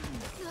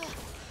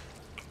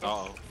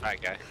 Oh,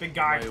 that guy. Big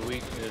guy. My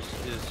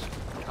weakness is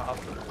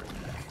copper.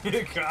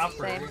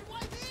 Copper. Same.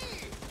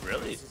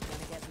 Really? This is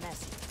gonna get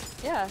messy.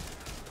 Yeah.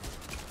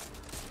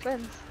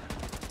 Twins.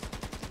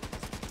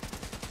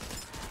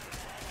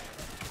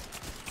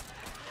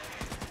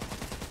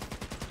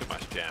 Too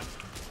much jam.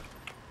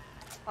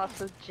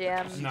 Also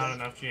jam. Not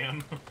enough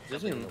jam.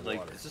 This is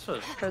like this is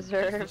what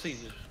Preserves. This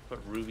is just put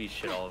ruby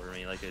shit all over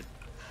me like a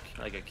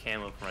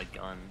camo for my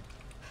gun.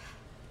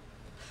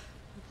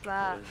 What's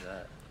that? What is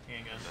that?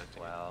 Handgun.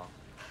 Wow.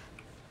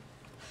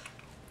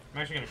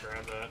 I'm actually gonna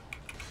grab that.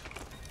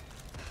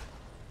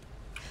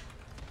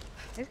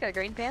 He's got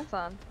green pants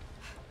on.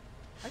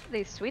 Look at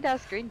these sweet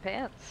ass green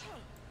pants.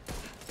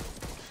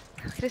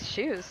 Look at his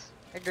shoes.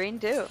 They're green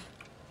too.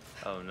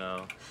 Oh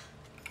no.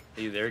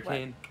 Are you there, What?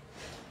 Kane?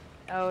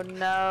 Oh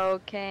no,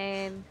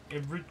 Kane.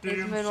 Everything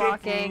He's I'm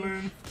moonwalking.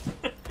 shuffling.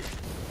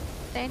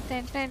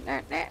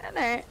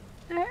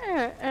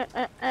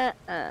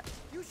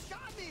 You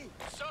shot me!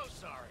 So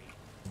sorry.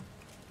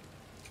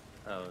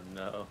 Oh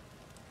no.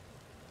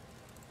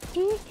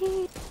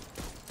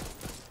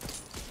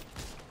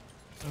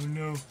 Oh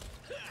no.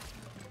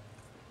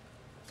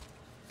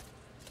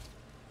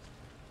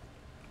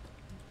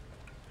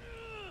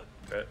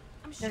 Okay.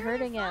 I'm They're sure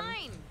hurting you're him.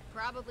 fine.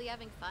 Probably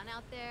having fun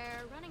out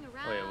there, running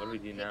around. Wait, what do we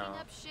do picking now?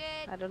 Up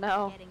shit, I don't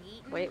know. Getting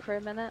eaten. Wait for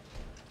a minute.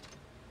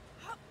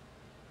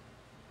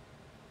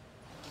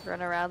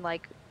 Run around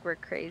like we're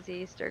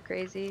crazy, stir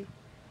crazy.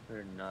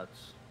 They're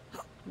nuts.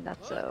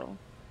 Nutso.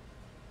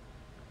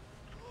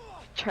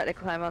 Try to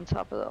climb on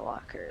top of the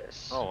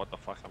lockers. Oh, what the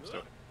fuck? I'm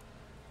still.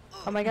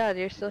 Oh my god,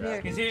 you're still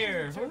here. He's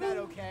here. Turn that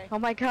okay? Oh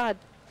my god.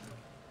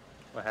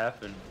 What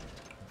happened?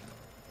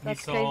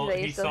 That's crazy that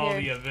you're He still saw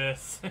here. the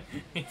abyss.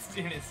 He's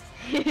in his.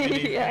 And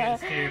he Yeah.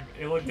 stared,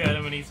 it looked at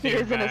him and he He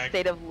stared was in a back.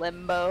 state of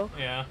limbo.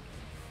 Yeah.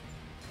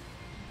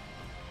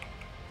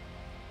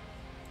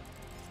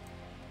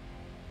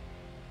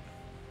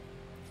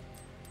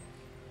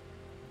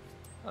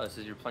 Oh, this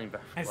is you're playing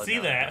Back 4 I Blood see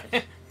now. that.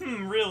 Nice.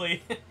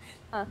 Really?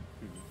 Huh.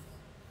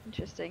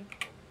 Interesting.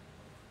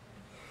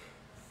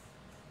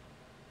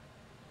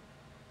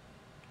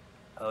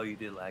 Oh, you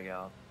did lag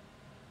out.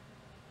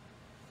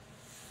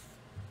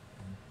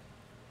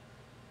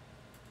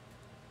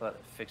 But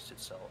it fixed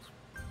itself.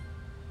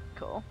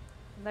 Cool.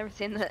 I've never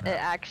seen it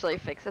actually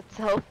fix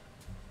itself.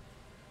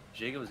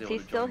 Jacob was Is able he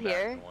to still join back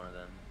here? for one of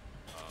them.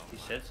 He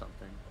said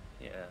something.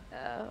 Yeah.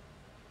 Oh.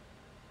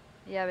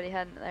 Yeah, but he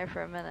hadn't been there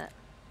for a minute.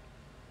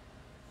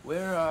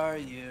 Where are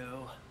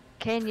you?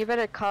 Kane, you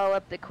better call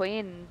up the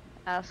queen and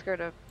ask her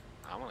to...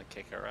 I want to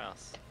kick her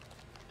ass.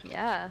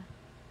 Yeah.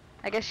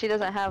 I guess she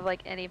doesn't have,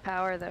 like, any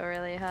power, though,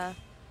 really, huh?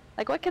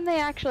 Like, what can they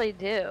actually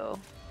do?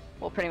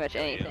 Well, pretty much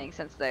anything,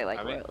 since they, like,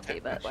 I mean, royalty,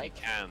 but, like...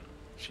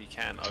 She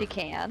can She overrule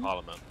can?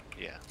 Parliament,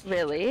 yeah.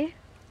 Really?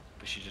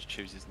 But she just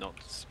chooses not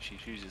to, she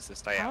chooses to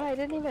stay Oh, out. I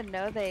didn't even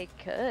know they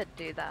could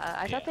do that.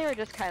 I thought they were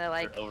just kind of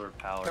like They're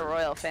overpowered. the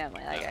royal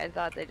family. Like, I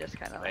thought they just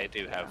kind of They like, do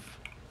you know, have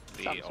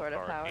the some sort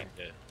of power. authority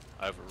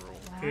to overrule.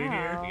 Wow. The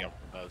government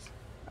does.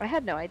 I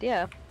had no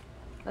idea.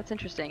 That's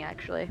interesting,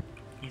 actually.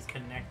 He's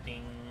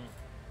connecting.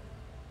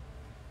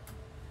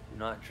 Do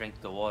not drink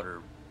the water,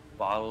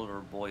 bottled or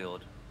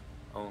boiled,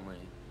 only.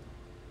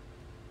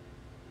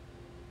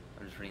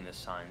 I'm just reading the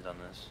signs on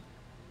this.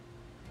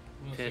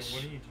 Piss.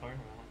 What are you talking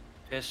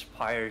about? Piss,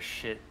 pyre,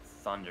 shit,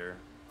 thunder.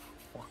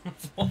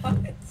 What?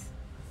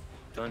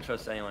 Don't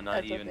trust anyone, not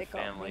That's what even they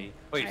call family. me.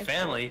 Wait, I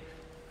family?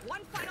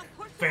 One final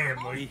push.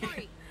 Family.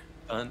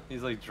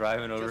 He's like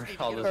driving over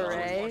all this.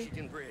 Hooray.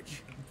 Washington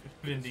Bridge.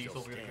 Vin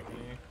Diesel's gonna come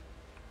in.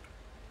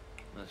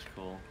 That's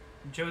cool.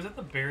 Joe, is that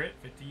the Barrett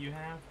 50 you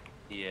have?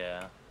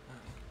 Yeah.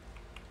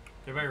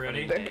 Everybody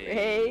ready?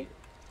 Hooray.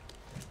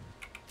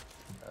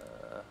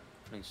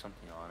 Putting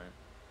something on it.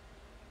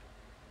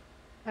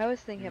 I was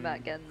thinking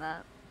about getting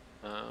that.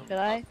 Should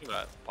I I? was thinking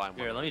about buying one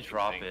Here, of let me the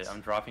drop things. it. I'm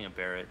dropping a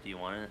Barrett. Do you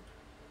want it?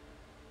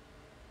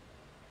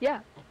 Yeah,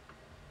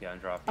 Yeah, I'm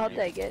dropping I'll it.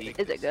 take it.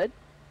 Is it good?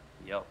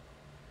 Yep.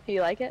 Do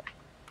you like it?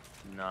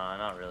 Nah,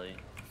 not really.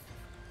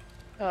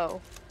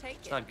 Oh, Take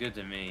It's it. not good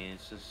to me.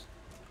 It's just.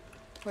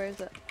 where is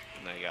it?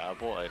 There you go. I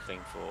bought a thing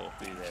for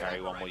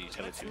carry one more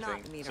utility Let's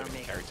not thing, meet so our we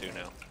can carry two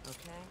now.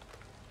 Okay.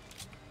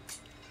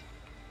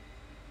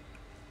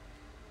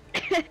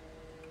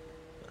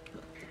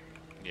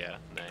 Yeah,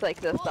 no. It's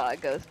like the thought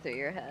goes through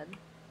your head.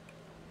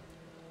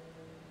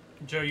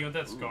 Joe, you want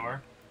that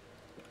scar?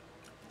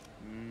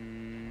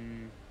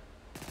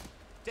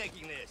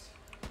 Taking this.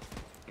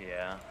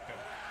 Yeah.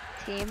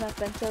 Team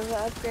offensive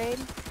upgrade.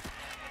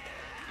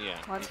 Yeah.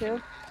 Want to?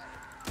 You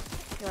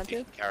want You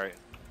to? can carry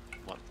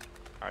one.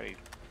 I already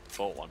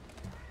bought one.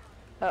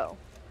 Oh,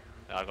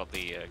 I got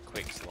the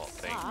quick slot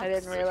thing. I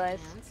didn't realize.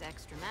 Pants,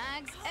 extra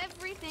mags,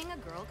 everything a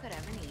girl could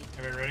ever need.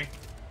 Everybody ready?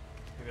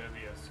 Look at that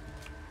VS.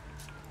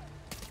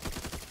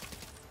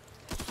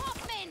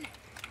 Hoffman!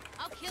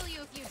 I'll kill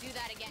you if you do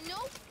that again. No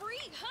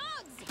free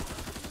hugs!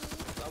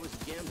 If I was a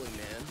gambling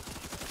man,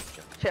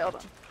 Chill on.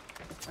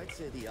 I'd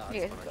say the odds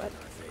Yeah, aren't go in ahead.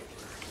 our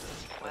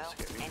favor. Well,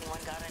 anyone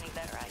got any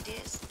better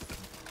ideas?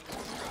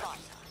 Thought not.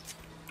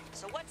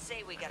 So what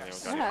say we get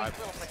Anyone our got any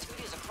little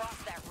patooties across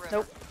that river?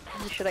 Nope.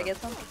 Should I get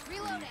some?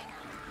 Reloading.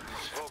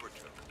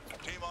 Overton.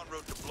 Team en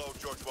route to blow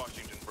George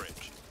Washington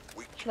Bridge.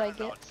 We Should I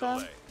cannot get some?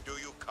 delay. Do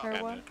you Or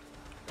copy? one?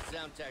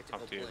 Sound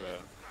tactical Up to you, plan.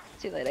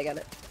 Too late, I got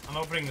it. I'm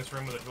opening this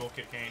room with a dual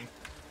kick cane.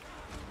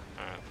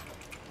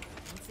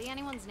 Don't see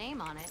anyone's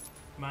name on it.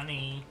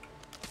 Money.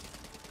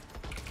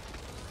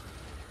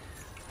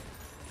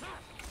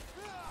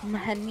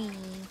 Money.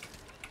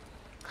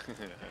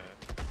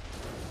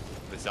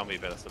 The zombie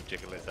better stop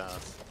jiggling his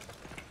ass.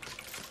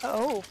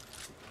 Oh.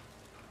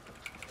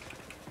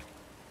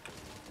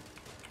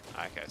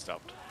 Okay,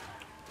 stopped. Oh,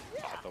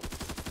 I thought-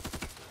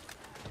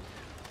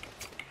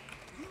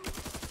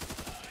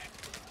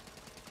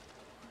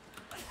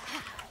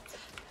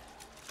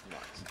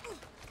 Nice.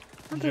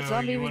 How did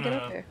zombie even get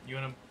up here? You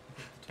wanna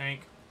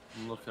tank?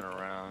 I'm looking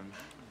around.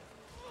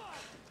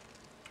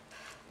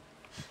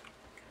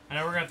 I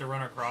know we're gonna have to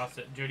run across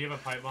it. Joe, do you have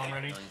a pipe bomb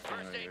ready?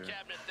 First aid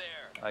cabinet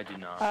there. I do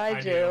not. I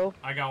do.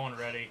 I got one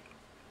ready.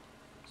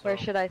 Where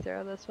So- should I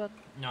throw this one?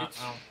 No. It's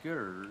Oh.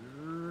 good.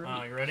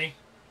 You ready?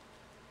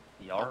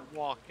 Yarp. I'm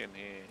walking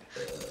here.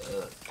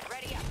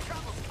 Ready up.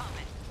 Trouble's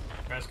coming.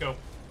 Let's go.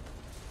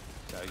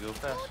 Gotta go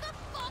fast. Who the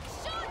fuck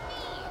shot me?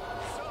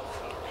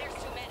 There's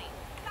too many.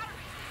 Gotta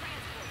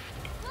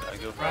reach transport. Gotta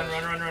go Run,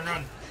 fast.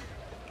 run.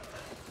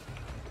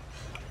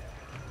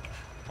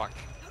 Fuck.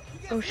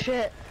 Oh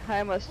shit! I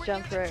almost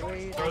jumped right where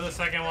you Throw did. the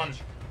second one.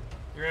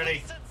 You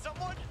ready? Said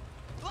someone?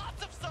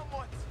 Lots of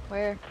someone.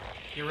 Where?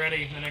 You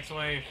ready? The next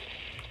wave.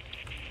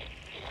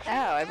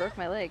 Ow! I broke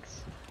my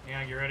legs.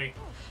 Yeah, you ready?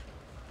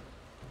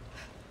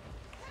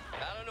 I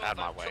don't know Out if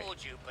my I've way.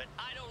 told you, but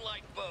I don't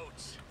like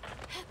boats.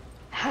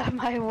 Out of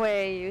my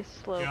way, you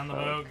slow. Get on the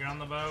fuck. boat. Get on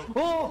the boat.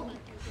 Oh!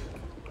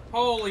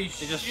 Holy They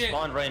shit! just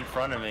spawned right in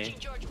front of me.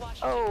 George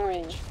Washington Oh.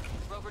 Bridge.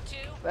 Rover 2,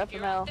 Weapon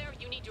you're out L. there.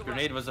 You need to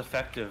Grenade run. was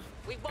effective.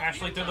 We won't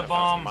Ashley have threw the time.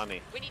 bomb.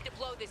 Money. We need to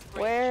blow this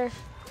bridge. Where?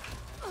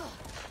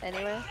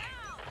 Anyway. What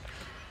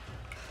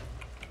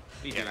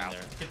are you Get doing out.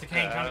 there? Get the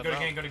cane. Go to no.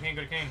 cane. Go to cane.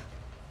 Go to cane.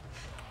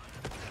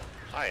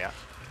 Oh yeah.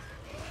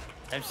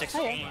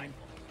 M16.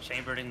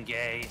 Chambered and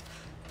gay.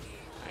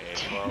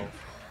 A12.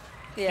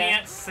 Yeah.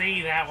 Can't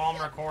see that while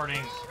I'm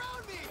recording.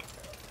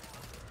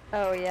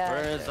 Oh yeah. We're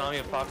in a sure. zombie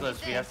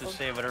apocalypse. We have to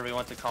say whatever we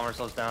want to calm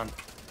ourselves down.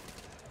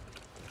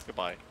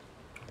 Goodbye.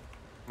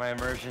 My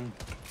immersion.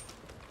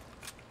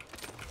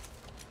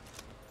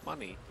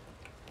 Money.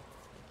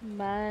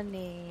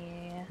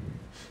 Money.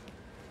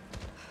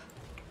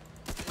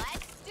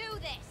 Let's do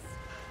this.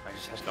 I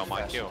just have to Don't go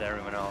mind faster you. than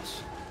everyone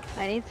else.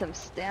 I need some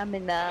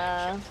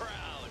stamina.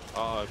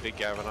 Oh, big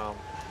Gavin arm.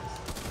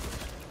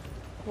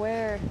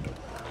 Where?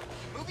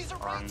 Movies are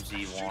right.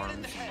 Armsy, Shoot it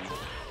in the head.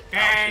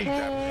 Hey!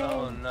 Hey.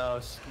 Oh no,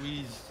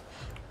 squeeze.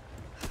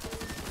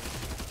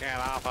 Get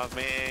off of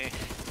me.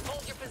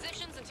 Hold your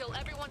positions until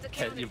everyone's Get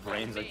accounted your for.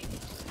 brains like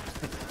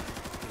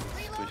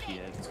squishy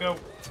head. Let's go.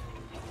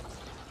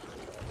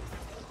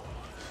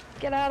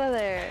 Get out of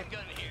there.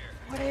 Gun here.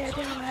 What are you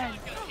doing?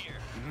 Gun here.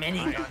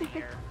 Minigun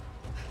here.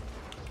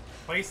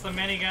 Place the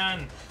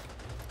minigun.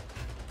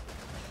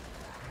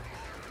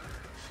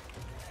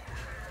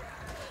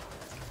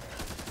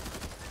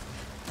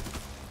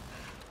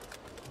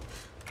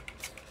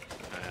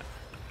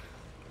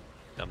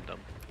 Dum dum.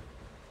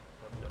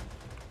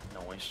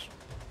 Noise.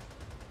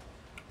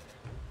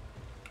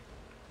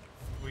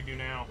 What do we do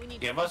now? We need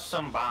Give us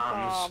some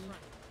bombs.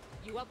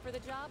 You up for the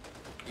job?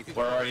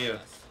 Where are you?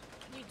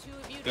 Need two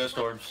of you to Ghost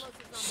plant orbs.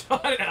 explosives on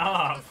the Shut boat.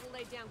 up. This will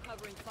lay down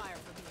covering fire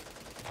from here.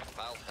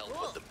 I'll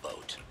help with the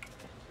boat.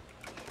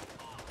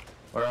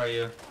 Where are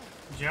you?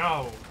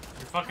 Joe,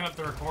 you're fucking up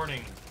the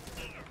recording.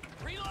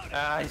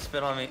 Ah, he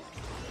spit on me.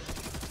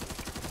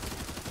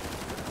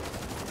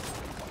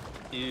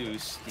 Ew,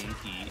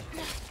 stinky.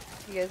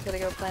 You guys gotta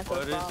go plant What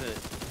those is bombs. it?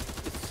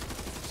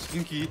 It's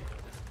stinky.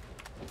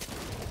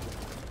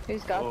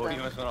 Who's got Oh, he them?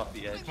 almost went off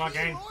the edge. Come on,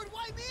 gang. Lord,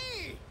 why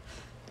me?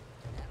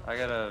 I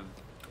got a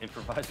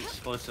improvised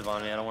explosive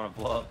on me. I don't want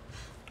to blow up.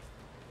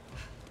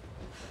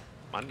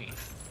 Money.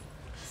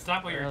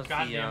 Stop with your Where's the,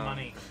 goddamn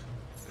money.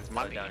 There's Right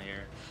money. down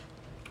here.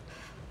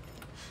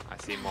 I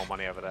see more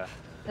money over there.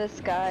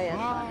 This guy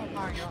and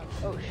money.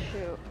 Oh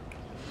shoot.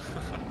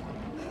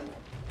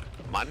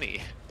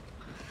 Money.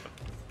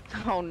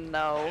 Oh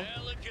no.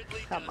 Delicately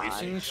Come on.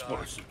 Placing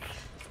explosives.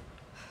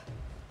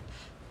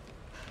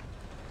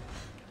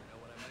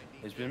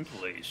 Has been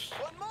placed.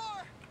 One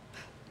more.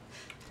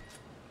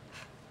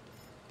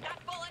 That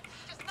bullet,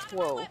 just not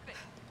Whoa. my weapon.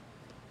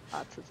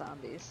 Lots of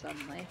zombies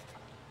suddenly.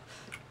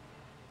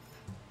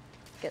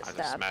 Get I'm just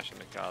stabbed. smashing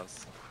the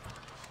cars.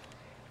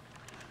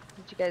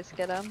 Did you guys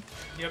get him?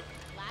 Yep.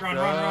 Last Run,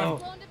 No. run, run.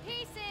 blown to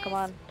pieces. Come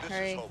on, This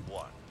hurry. is Hope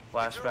One.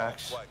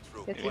 Flashbacks. You're all quite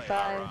through 55.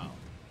 playing around.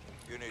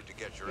 You need to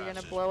get your You're gonna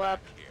asses blow back up.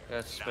 here.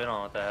 Got spit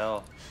on. What the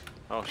hell?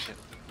 Oh shit.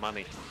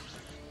 Money.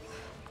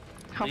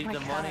 Oh Leave my the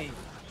god. money.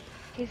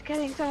 He's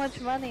getting so much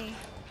money.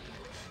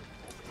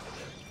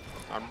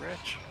 I'm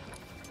rich.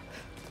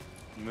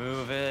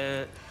 Move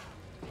it.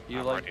 You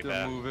I'm like already to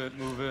there. move it,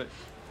 move it.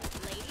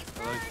 Ladies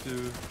I like first. to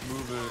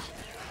move it.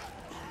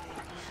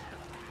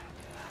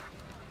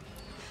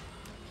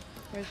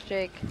 Where's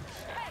Jake?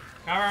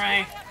 Cover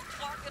me.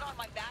 Park it on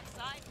my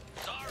backside.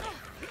 Sorry.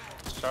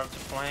 Start the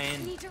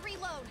plane. Need to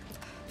reload.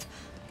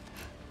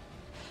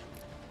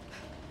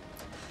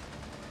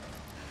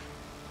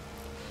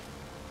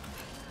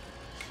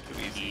 Too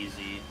easy.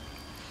 Easy.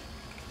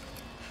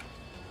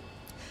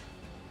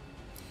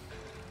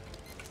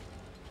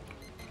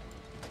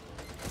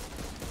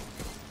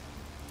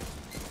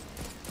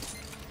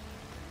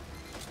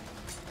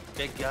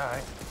 Big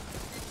guy.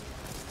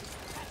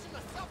 Catching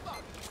myself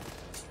up.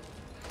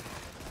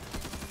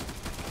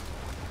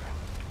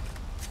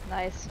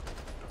 Nice.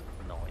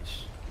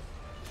 Nice.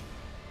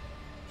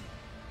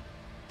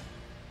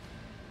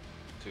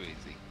 Too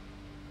easy.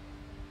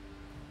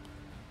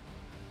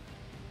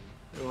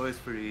 It was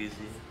pretty easy.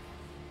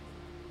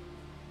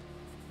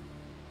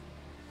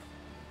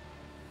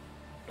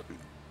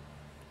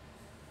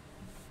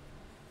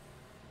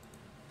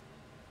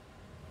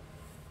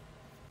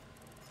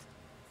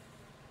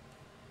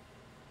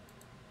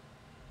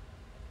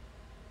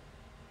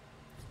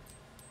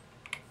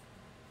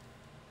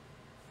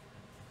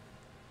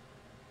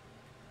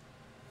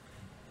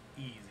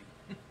 Easy.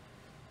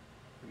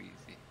 Too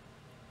easy.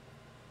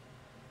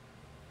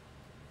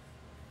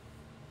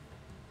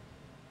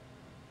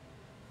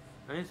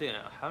 I didn't think,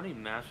 how many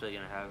maps are they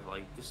gonna have?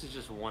 Like, this is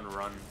just one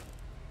run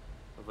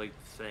of like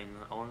the thing.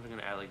 I wonder if they're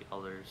gonna add like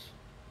others.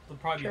 There'll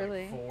probably be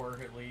Surely. like 4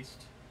 at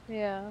least.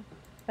 Yeah,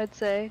 I'd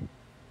say.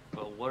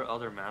 But what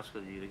other maps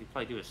could they do? They could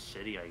probably do a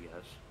city, I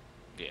guess.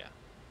 Yeah.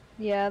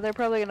 Yeah, they're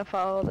probably gonna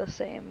follow the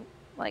same,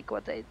 like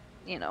what they,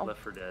 you know, Left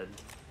 4 Dead.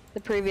 the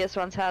previous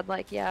ones had.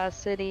 Like, yeah,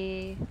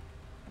 city,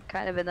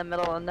 kind of in the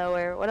middle of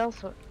nowhere. What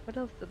else? What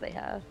else did they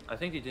have? I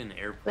think they did an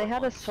airport. They had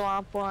a once.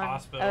 swamp one.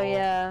 Hospital. Oh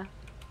yeah,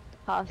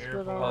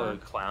 hospital. Oh, the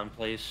clown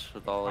place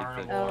with all like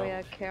the. Carnival. Oh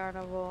yeah,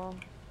 carnival.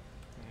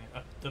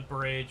 Yeah, the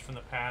bridge from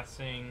the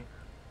passing.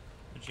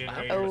 The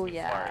generators. Oh, There's an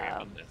yeah.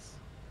 aquarium on this.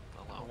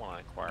 I want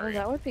an Oh, aquarium.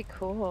 that would be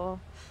cool.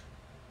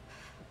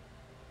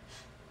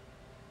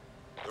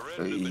 The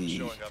Red have been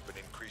showing up in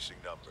increasing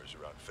numbers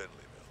around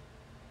Finleyville,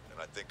 and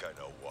I think I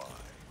know why.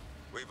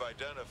 We've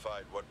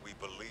identified what we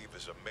believe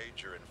is a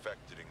major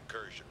infected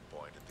incursion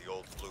point at the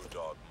old Blue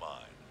Dog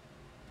mine.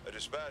 I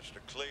dispatched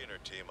a cleaner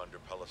team under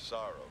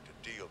Pelisaro to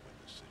deal with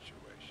the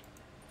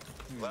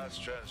situation.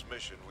 Last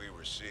transmission we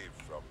received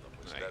from them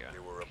was There you that go. they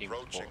were Keep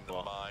approaching the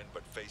ball. mine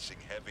but facing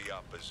heavy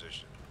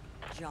opposition.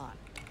 John,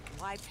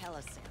 why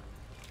Pelisan?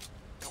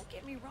 Don't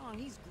get me wrong,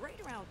 he's great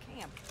around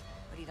camp,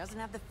 but he doesn't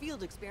have the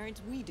field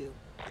experience we do.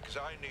 Because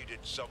I needed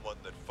someone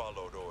that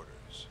followed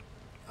orders.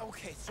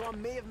 Okay, so I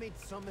may have made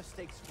some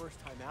mistakes first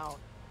time out,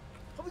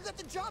 but we got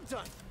the job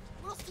done.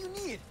 What else do you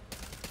need?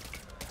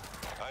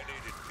 I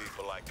needed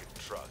people I could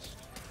trust.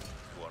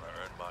 You want to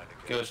earn mine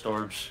again? Ghost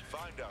orbs.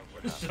 Find out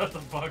what happened. Shut the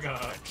fuck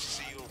up. And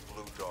seal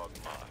Blue Dog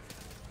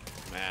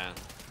Mine. Man.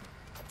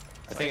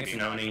 I think it's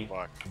Noni.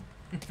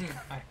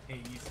 I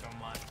hate you so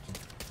much.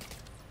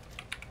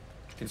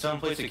 Can someone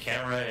place a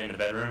camera in the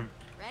bedroom?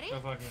 Ready? Go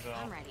fuck yourself.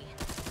 I'm ready.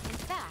 In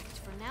fact,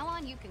 from now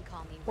on, you can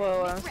call me.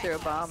 Whoa, I Red threw a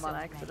Red bomb on so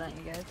accident,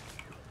 you guys.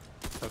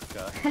 Oh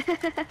god.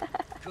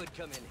 Could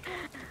come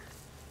in.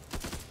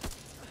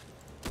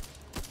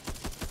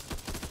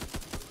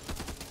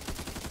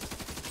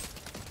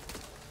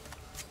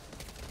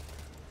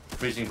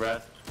 Freezing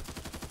breath.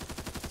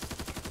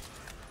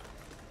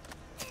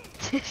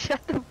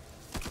 Shut the. So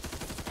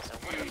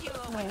what are you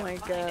Oh my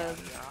find god. out,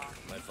 y'all?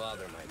 My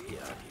father might be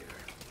out here.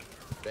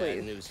 Bad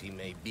Please. news he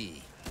may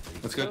be. but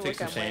he's Let's go Go take look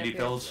some on my sanity appeal.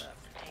 pills.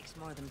 Takes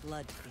more than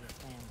blood to be a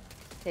family.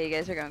 Hey, you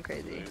guys are going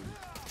crazy.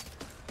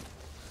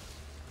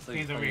 It's like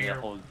Kane's over playing here.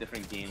 a whole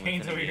different game.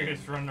 Kane's within over a here game.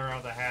 just running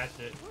around with a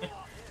hatchet.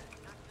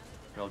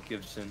 Mel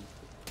Gibson.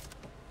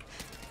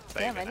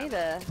 Damn, I need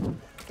to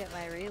get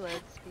my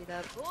reload speed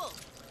up. Cool.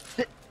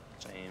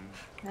 Same.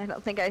 I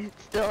don't think I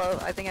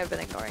think I've been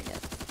ignoring it.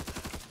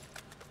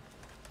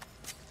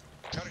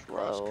 Cutting Slow.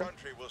 cross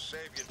country will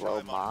save you Slow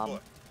time mom. on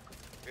foot.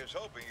 Here's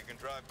hoping you can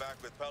drive back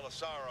with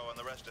Pelisaro and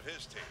the rest of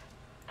his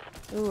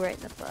team. Ooh, right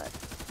in the butt.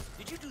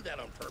 Did you do that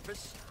on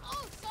purpose?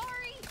 Oh,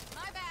 sorry.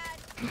 My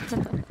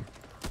bad.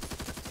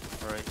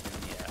 Right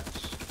in the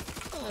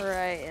ass.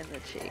 Right in the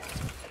cheek.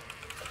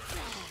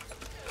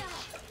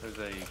 There's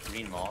a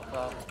green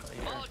Molotov right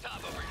here.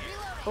 Molotov over here.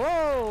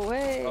 Whoa,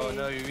 wait. Oh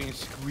no, you're being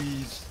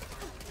squeezed.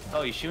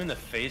 Oh, you shoot in the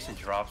face, it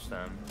drops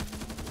them.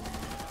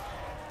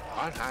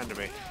 Unhand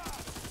me.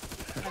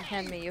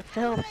 Unhand me, you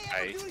filth.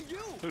 Hey,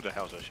 who the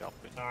hell's a shot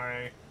me?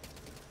 Sorry.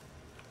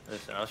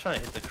 Listen, I was trying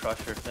to hit the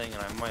crusher thing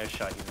and I might have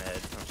shot you in the head.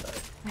 I'm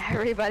sorry.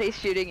 Everybody's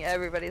shooting.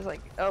 Everybody's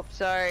like, oh,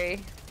 sorry.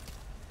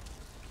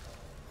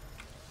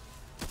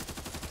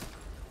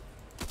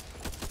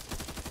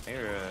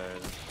 Here,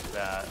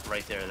 that,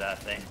 right there, that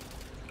thing.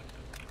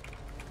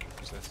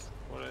 What's this?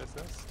 What is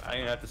this? I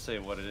didn't have to say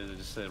what it is, I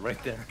just said it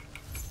right there.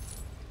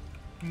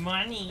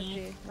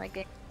 Money. Gee, my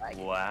game. Like,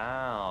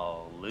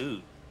 Wow,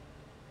 loot.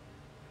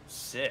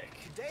 Sick.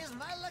 Today's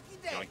my lucky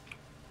day.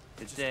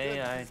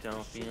 Today I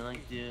don't feel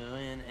like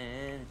doing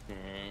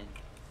anything.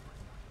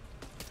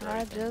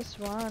 I just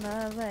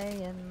wanna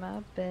lay in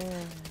my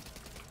bed.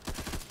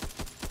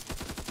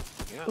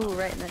 Yeah, Ooh,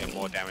 right in the get knee.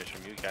 more damage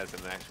from you guys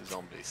than the actual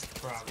zombies.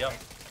 Probably. Yep.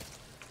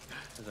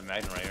 There's a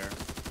Magnum right here.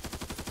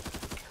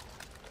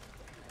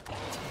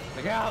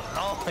 Look out!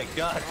 Oh my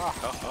god!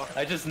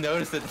 I just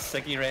noticed that the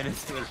second you ran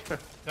into it.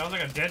 Sounds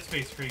like a Dead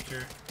Space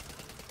creature.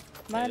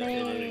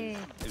 Money.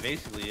 It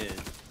basically is.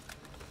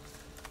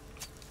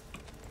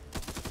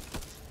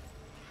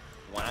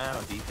 Wow,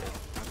 defense.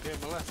 I'm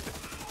getting molested.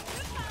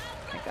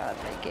 Oh my god,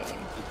 my game.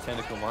 The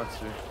tentacle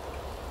monster.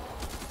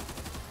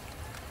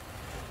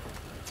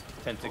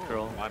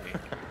 Tentacruel. Money.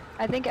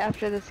 I think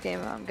after this game,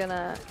 I'm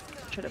gonna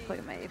try to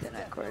plug my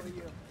Ethernet cord.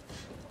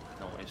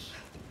 Noise.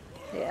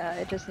 Yeah,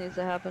 it just needs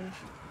to happen.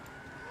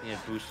 You need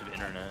a boost of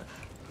internet.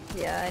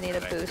 Yeah, I need a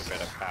Connect to boost.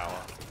 better power.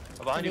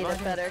 Oh, I behind you, need a behind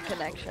you. better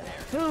connection.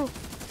 Who?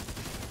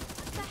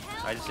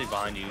 I just say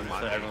behind you,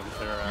 so everyone can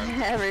turn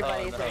around.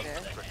 Everybody's oh, right no.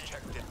 there.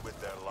 Protected with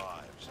their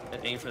lives. I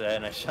aimed for that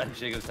and I shot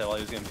Jacob's head while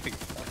he was getting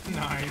picked up.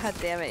 Nice. God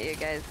damn it, you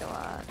guys, come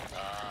on.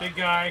 Big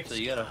guy. So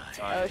you gotta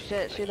Oh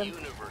shit, shoot him.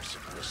 Universe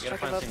of you mystery.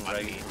 gotta find some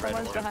red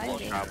Someone's orb. behind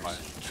me.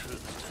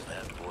 Truth to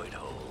that void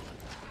hold.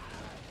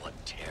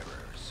 What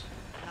terrors.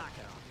 Knock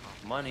it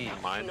off. Money.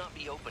 Mine. Do not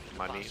be open to the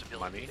Money, possibility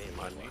money, of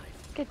money. alien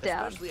life. Get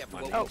down. Especially after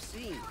what Oh. we've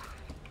seen.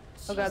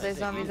 Oh god, there's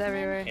zombies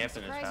everywhere. Camp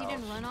in his Surprised you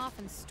didn't house. run off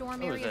and storm Oh,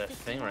 there's Area that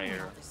thing right 51 when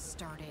here. all this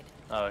started.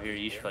 Oh, here,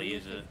 you should probably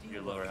use it.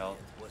 Your lower health.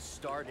 Was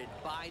started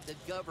by the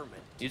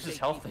government. to Use this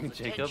take health thing, people's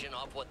Jacob. attention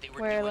off what they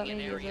were Where? Let doing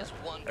me in use areas it.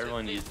 1 to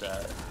Everyone 50. use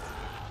that.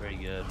 Very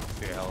good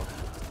for your health.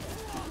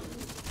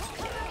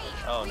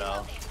 Oh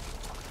no.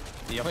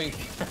 Yoink.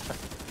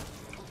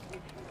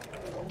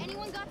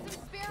 Anyone got some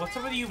spare What's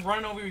up with you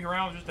running over your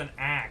around with just an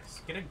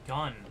axe? Get a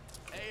gun.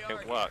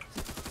 It worked.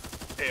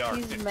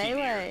 He's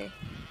melee.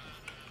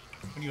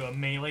 Are you a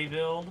melee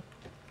build?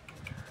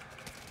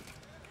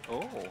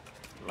 Oh,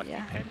 lucky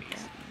Yeah.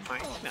 pennies. I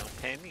smell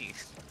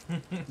pennies.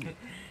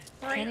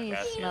 Pennies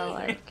That's smell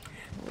good. like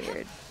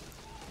weird.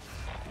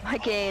 My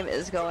game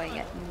is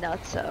going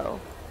nutso.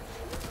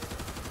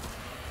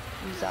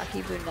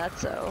 Uzaki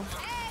Bunutso.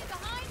 Hey,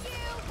 behind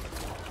you!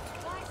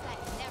 Why does that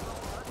never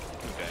work?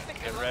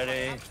 Okay. Get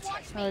ready.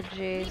 Oh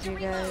jeez, you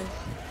guys.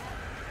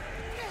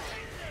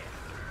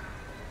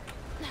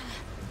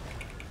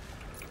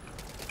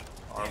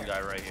 Arm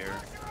guy right here.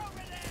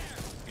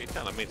 You're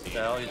telling me What the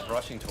hell? He's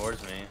rushing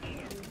towards me.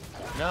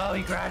 No,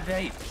 he grabbed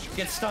me.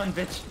 Get stunned,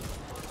 bitch.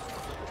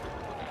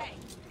 Hey,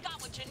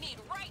 got what you need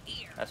right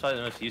here. That's probably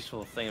the most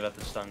useful thing about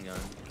the stun gun.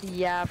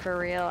 Yeah, for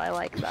real. I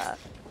like that.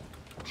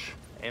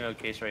 Ammo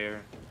case right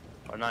here.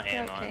 Or not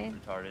ammo, Okay. I'm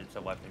retarded. It's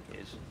a weapon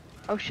case.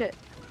 Oh shit.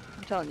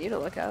 I'm telling you to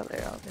look out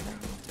there. I'll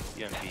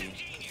be UMP.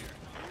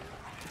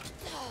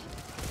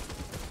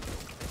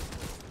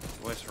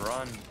 Let's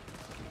run.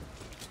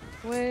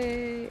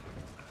 Wait.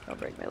 I'll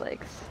break my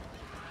legs.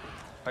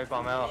 Pipe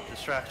bomb out.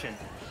 Distraction.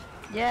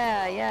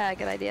 Yeah, yeah,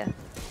 good idea.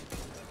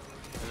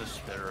 There's a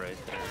spitter right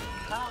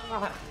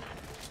there.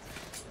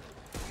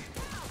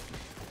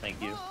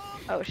 Thank you.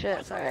 Oh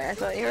shit, sorry. I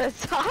thought you were a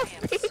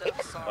zombie.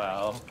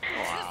 Wow.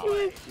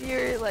 you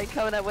were like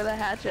coming up with a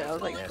hatchet. I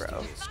was like,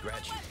 bro.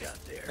 Scratch you got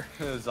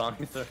there.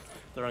 Zombie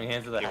throwing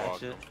hands with a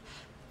hatchet.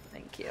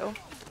 Thank you.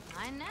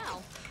 Mine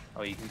now.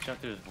 Oh, you can jump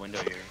through this window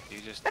here. You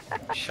just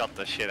shot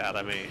the shit out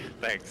of me.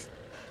 Thanks.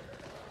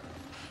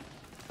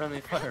 Friendly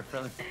fire,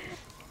 friendly.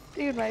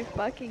 Dude, my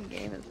fucking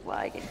game is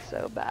lagging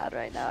so bad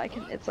right now.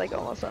 It's like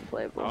almost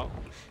unplayable. Oh,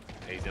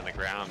 he's in the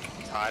ground.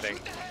 He's hiding.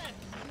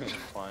 He's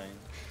flying.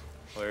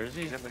 Where is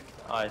he?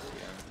 Oh, I see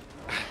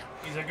him.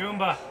 He's a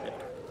Goomba.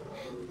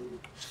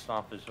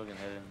 Stomp his fucking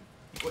head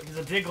in. What, he's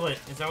a Diglett.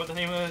 Is that what the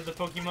name of the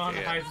Pokemon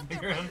that Yeah. hides in the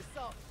ground?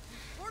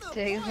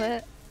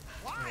 Diglett?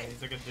 Yeah,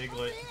 he's like a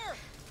Diglett.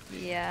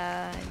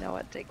 Yeah, I know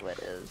what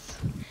Diglett is.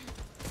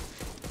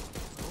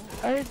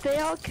 Are they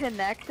all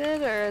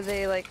connected, or are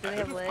they like, do they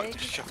have Who the fuck just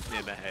legs? shot me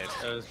in the head?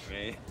 That was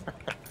me.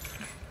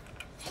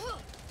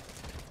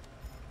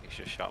 You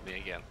should have shot me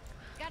again.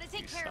 Gotta You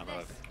take care son of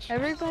of this. a bitch.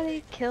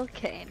 Everybody kill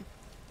Kane.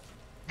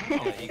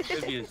 Oh, you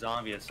could be a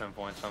zombie at some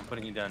point, so I'm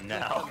putting you down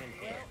now.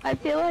 I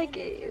feel like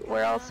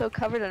we're all so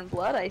covered in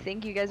blood, I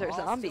think you guys are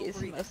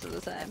zombies most of the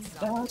time.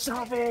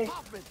 Zombie!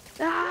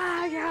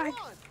 Ah, God.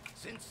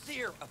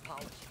 Sincere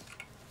apologies.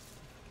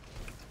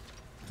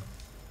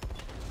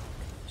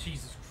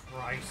 Jesus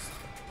Christ.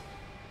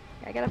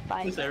 I gotta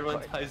find Because that everyone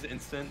cord. dies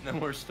instant, no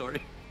more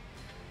story.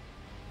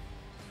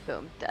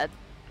 Boom, dead.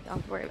 Don't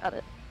have to worry about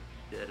it.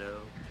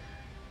 Ditto.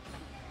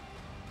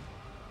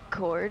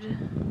 Cord.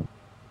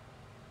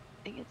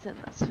 I think it's in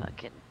this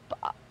fucking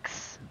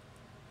box.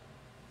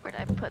 Where'd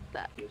I put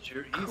that? Get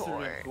your Cord.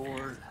 Ethernet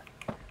cord.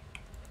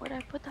 Where'd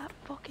I put that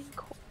fucking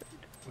cord?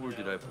 Where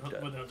did I put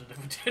that? Without the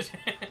did.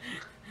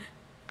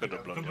 Could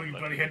have blown Put your your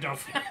bloody bloody head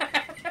off.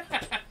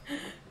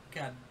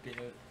 God damn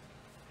it.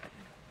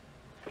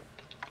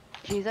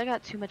 Jeez, I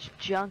got too much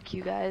junk,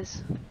 you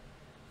guys.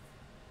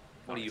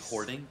 What are you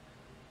hoarding?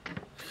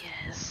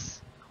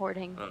 Yes.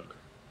 Hoarding.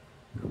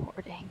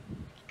 Hoarding.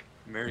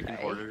 American Right.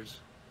 hoarders.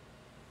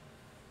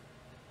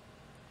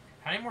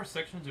 How many more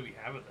sections do we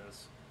have of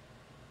this?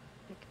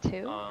 Like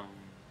 2?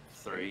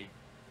 3.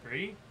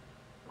 3?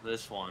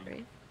 This one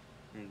 3?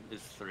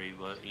 is 3,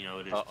 but you know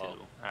it is Uh-oh.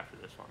 2 after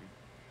this one.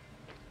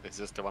 Is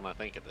this the one I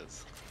think it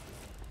is?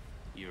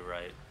 You're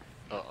right.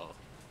 Uh-oh.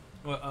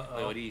 What,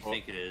 Wait, what do you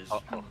think it is?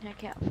 Uh-oh. I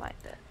can't find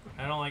it.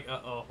 I don't like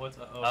uh-oh. What's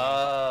uh-oh?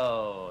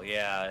 Oh,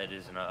 yeah, it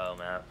is an uh-oh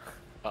map.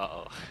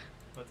 Uh-oh.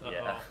 What's uh-oh?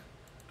 Yeah.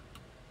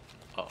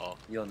 Uh-oh.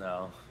 You'll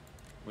know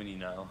when you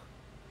know.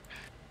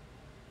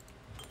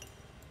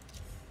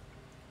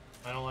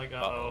 I don't like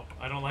uh-oh.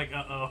 I don't like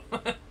uh-oh.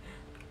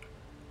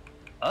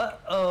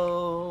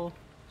 Uh-oh.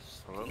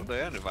 Well,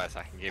 the only advice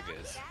I can give you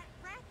is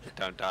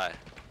don't die,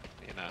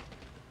 you know.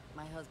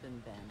 My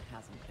husband Ben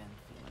hasn't been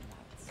feeling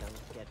right, so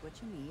get what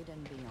you need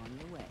and be on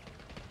your way.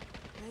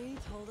 They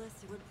told us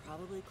it would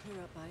probably clear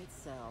up by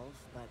itself,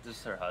 but Is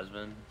this her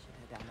husband? we should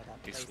head down to that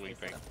He's place they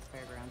sleeping. set up at the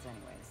fairgrounds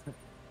anyways.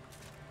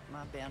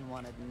 My Ben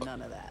wanted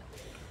none of that.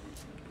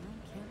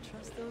 Well, can't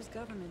trust those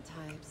government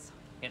types.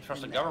 Can't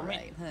trust the Isn't that government.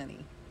 right,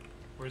 honey?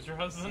 Where's your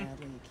husband?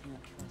 Sadly, you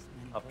can't trust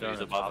many Up there on He's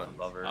the folks. top above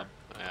above her. Up,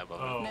 yeah,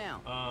 above Oh,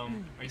 Now,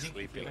 I he's think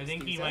sleeping. I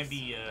think he Excuse might us?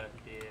 be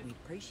We'd dead.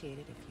 appreciate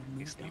it if you moved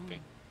He's sleeping.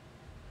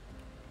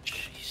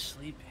 She's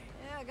sleeping.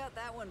 Yeah, I got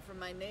that one from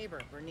my neighbor,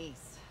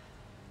 Bernice.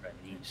 Red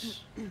niece.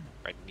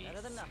 Red knee.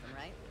 Better than nothing,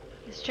 right?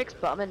 This chick's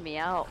bumming me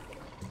out.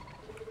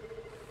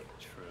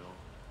 True.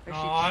 Or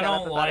Oh, she'd I shut up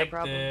don't about her like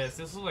problems. this.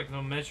 This is like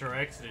no Metro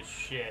Exodus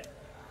shit.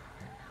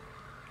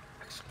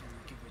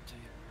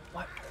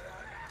 What?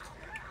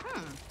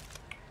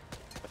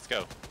 Let's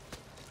go.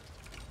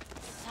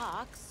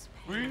 Socks,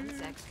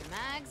 pants, extra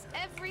mags,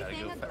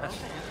 everything go a girl fast.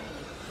 could ever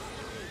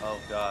need. Oh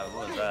god,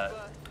 what was that?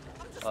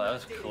 Oh, that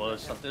was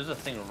close. There's a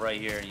thing right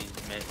here and you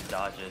managed to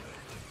dodge it.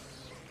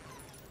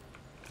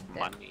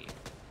 Money.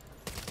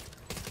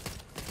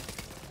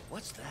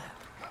 What's that?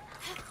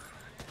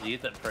 Do you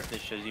get that perk that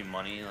shows you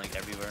money like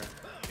everywhere?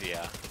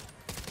 Yeah.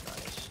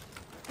 Nice.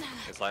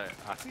 It's like,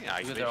 I think I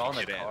Because actually they're all in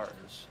the get in.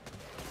 cars.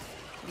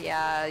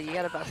 Yeah, you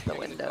gotta bust the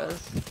windows.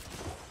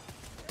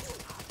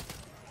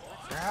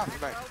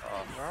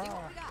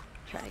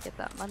 Trying to get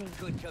that money.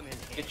 Could come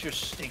in. Get your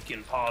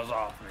stinking paws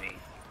off me.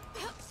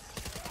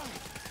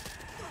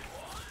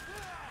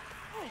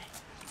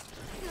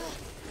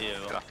 Ew.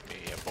 Get off me,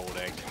 you bald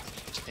egg.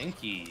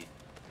 Stinky.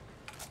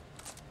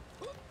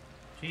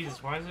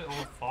 Jesus, why is it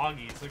all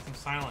foggy? It's like some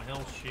Silent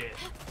Hill shit.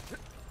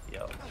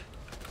 Yo.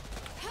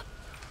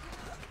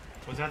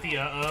 Was that the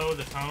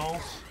the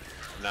tunnels?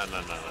 No.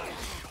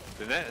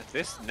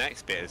 This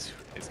next bit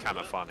is kind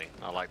of funny.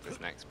 I like this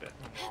next bit.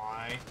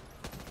 Why?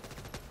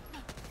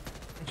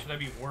 Should I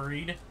be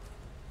worried?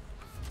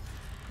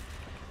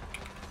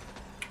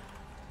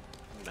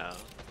 No.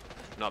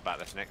 Not about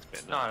this next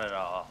bit, no. Not at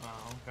all.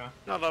 Oh, okay.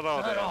 Not at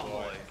all, Not at all,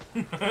 boy.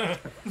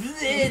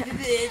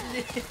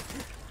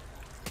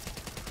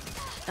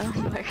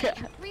 Oh my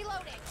god.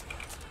 Reloading.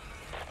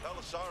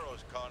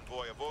 Belisaro's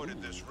convoy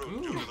avoided this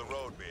route due to the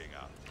road being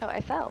out. Oh,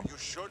 I fell. You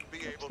should be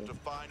able to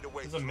find a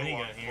way There's a through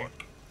minigun on here.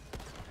 foot.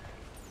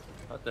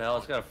 What the hell?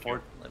 It's got a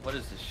fort. Like, what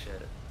is this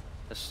shit?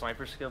 A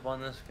sniper skip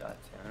on this? God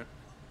damn it.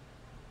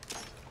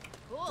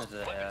 Cool. Is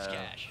it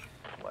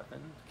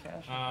weapon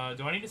cache?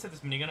 Do I need to set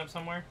this minigun up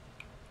somewhere?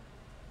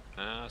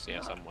 I see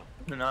it somewhere.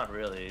 No, not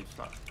really. It's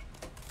not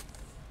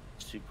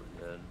super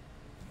good.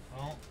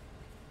 Well,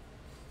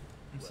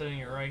 I'm setting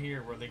it right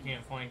here where they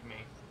can't flank me.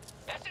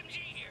 SMG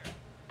here.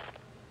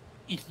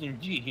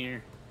 SMG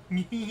here.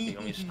 You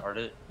want me to start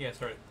it? Yeah,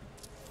 start it.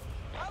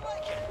 I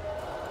like it.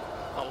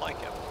 I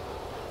like it.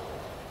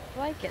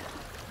 Like it.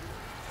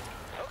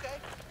 Okay.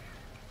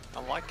 I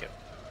like it.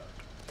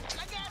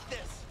 I got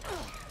this.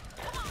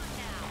 Come on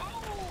now.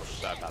 Oh, shit.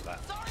 Sorry about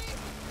that. Sorry.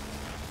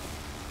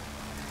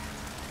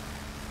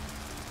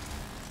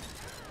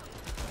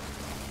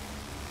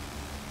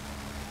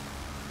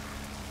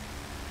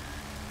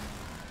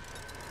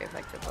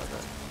 Effective was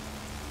it?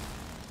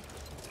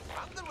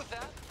 I'm good with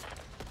that.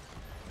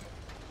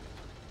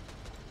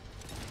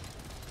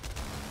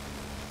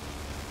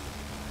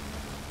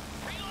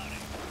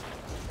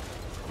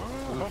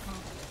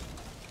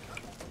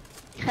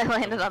 I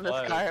landed on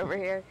this car over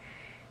here.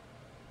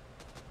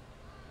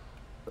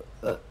 Oh,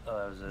 that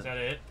was Is it. that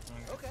it?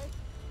 Okay.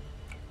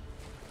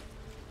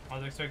 I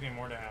was expecting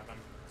more to happen.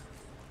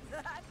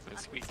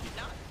 It's squeaky.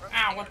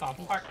 Ow, what the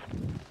fuck?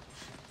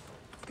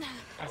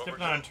 I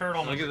stepped on a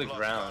turtle. Look at the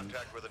ground.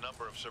 Contact with a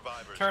number of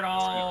survivors.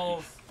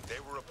 Turtles! They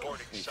were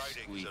reporting They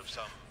sightings squeak. of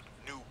some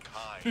new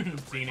kind.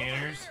 of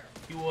Teenagers.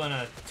 You want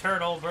a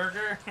turtle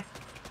burger?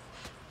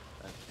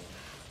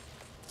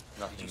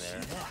 Nothing there.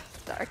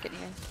 It's dark in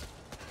here.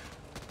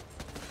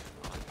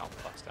 Oh, I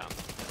can't bust down.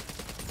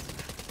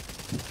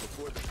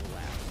 Before the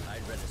collapse,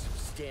 I'd read a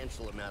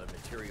substantial amount of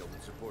material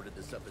that supported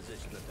the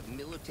supposition that the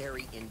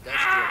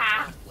military-industrial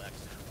complex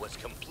was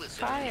complicit.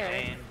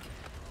 Fire.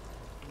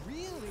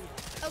 Really?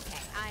 Okay,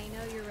 I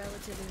know you're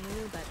relatively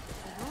new, but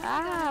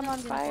I'm on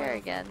fire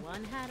again.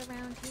 One hat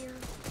around here.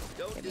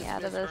 Don't Get me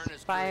out of dismiss this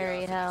Ernest's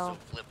fiery curiosity hell.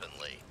 so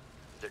flippantly.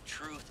 The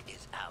truth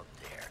is out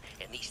there,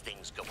 and these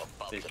things go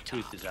above The the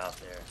truth top. is out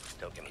there.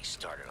 Don't get me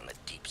started on the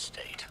deep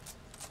state.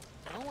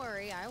 Don't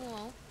worry, I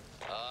won't.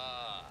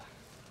 Ah,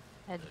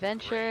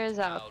 Adventure is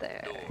out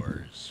there.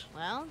 outdoors.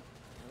 Well,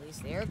 at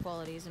least the air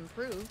quality's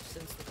improved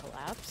since the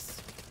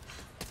collapse.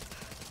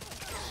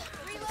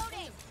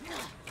 Reloading!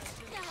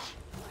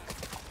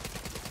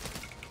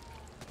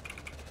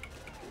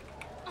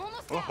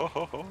 Almost down.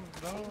 Oh,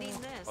 no. We need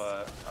this.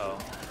 But, oh.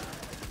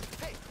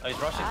 Oh, he's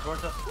rushing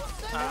towards us.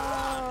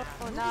 No,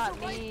 not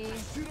me.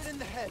 Shoot it in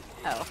the head.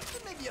 Oh,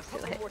 Maybe a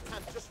couple more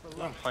times just for He's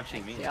luck.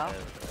 punching me in the Yeah.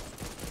 head.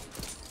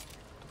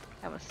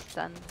 I was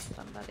stunned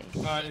somebody.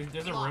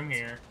 There's a room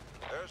here.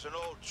 There's an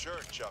old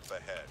church up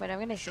ahead. Wait, I'm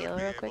gonna You should heal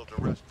be real able quick.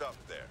 to rest up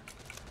there.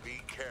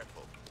 Be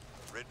careful.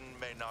 Ridden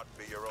may not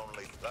be your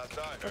only. Last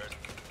I heard,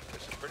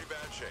 it's in pretty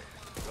bad shape.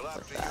 You'll have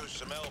What's to that? use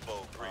some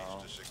elbow grease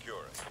Oh. to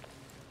secure it.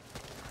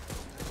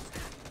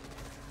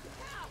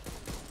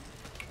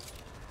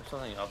 There's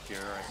something up here,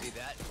 right? See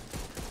that?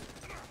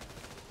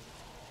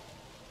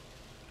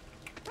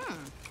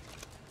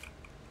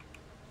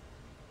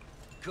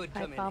 Could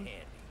Pipe come in bomb.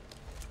 handy.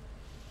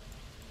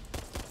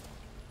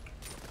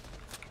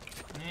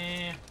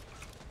 Eh.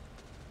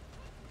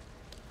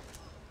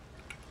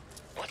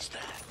 What's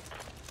that?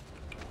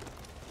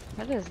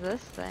 What is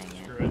this thing?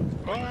 Screw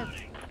it.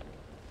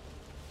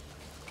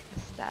 A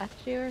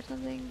statue or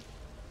something?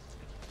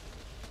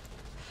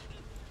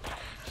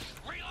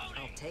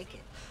 I'll take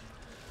it.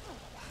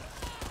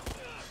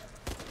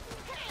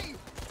 Hey!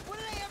 What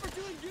did I ever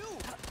do to you?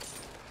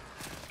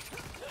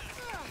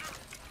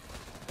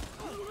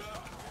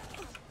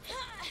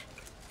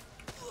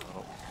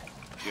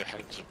 Your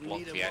head just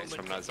blocked the X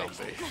from that zombie.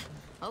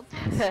 Hope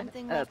there's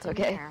something That's left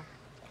in okay. there.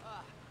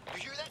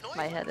 You hear that noise?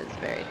 My head is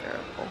very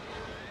durable.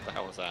 What the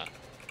hell was that?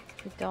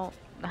 I don't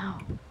know.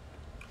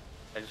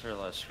 I just heard a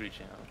lot of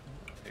screeching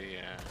out.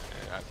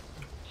 Yeah.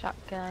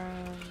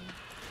 Shotgun.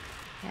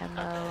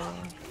 Ammo.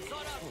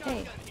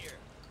 Hey.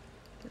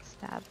 Get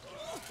stabbed.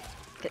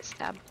 Get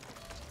stabbed.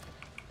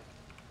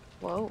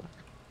 Whoa.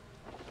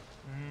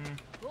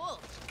 Cool.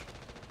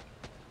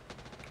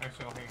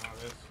 Actually, I'll hang on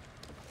to this.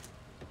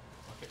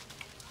 Okay.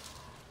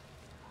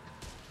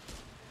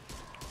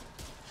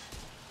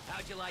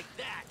 How'd you like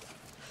that?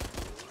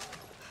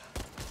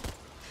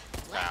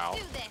 Wow.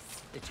 Let's do this.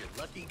 It's your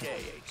lucky day,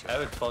 H. I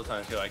have it 12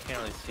 times too. I can't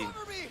really see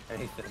Cover me!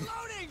 anything.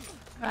 Reloading!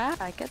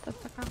 Ah, get the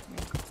fuck off me.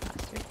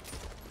 Bastard.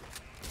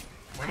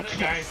 Why I does that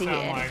can't guy see sound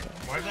anything.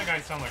 like? Why does that guy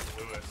sound like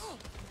Lewis?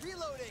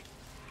 Reloading!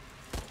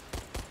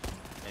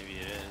 Maybe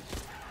it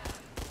is.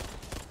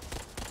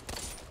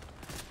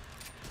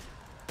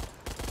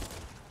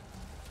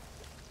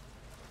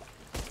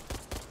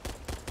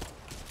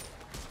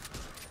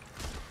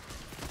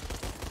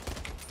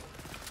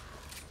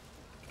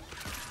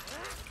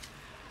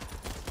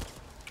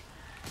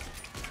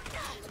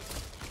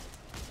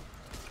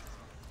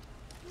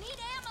 Need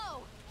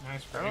ammo.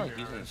 Nice I don't like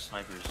graveyard. using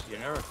snipers. You're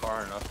never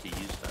far enough to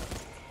use them.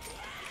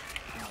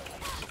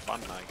 It's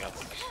fun, I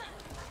guess.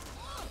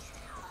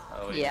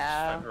 Oh, wait,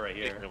 Yeah. sniper right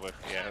here. With,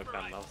 yeah, with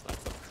gun loves that.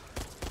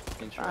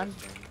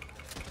 Interesting.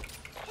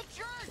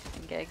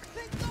 Gigs.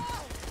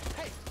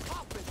 Hey,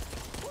 Hoffman,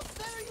 what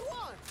side are you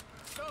on?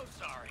 So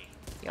sorry.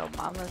 Yo,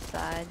 mama's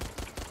side.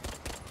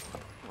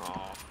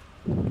 Aw.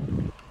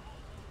 I'm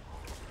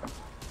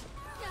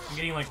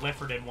getting like Left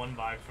 4 Dead 1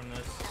 vibes from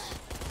this.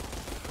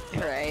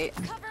 Right.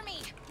 Cover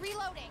me.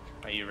 Reloading.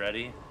 Are you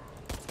ready?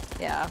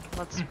 Yeah,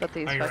 let's put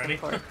these Are you back ready?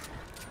 and forth.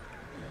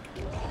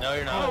 No,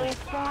 you're not. Oh,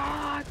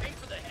 fuck! Aim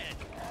for the head.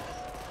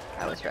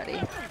 I was ready.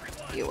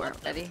 You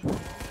weren't ready.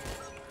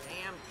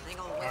 Damn thing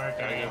will Alright,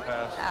 Gotta guys. go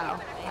fast. Ow.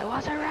 I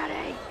wasn't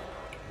ready!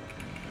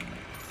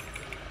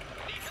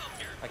 Need help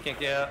here. I can't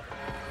get out.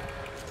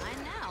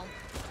 I'm now.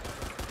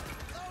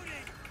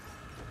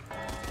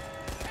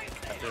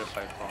 After the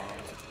fight bomb.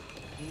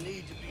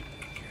 Need to be.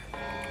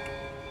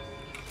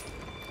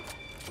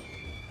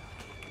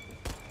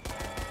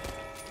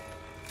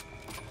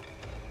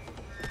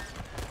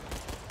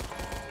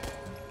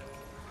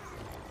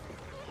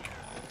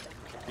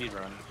 Speed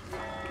run.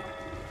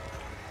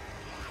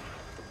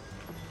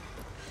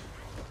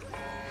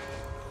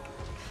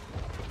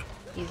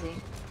 Easy.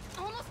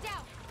 Almost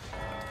out.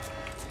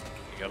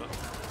 You got it?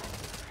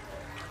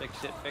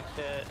 Fix it, fix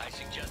it. I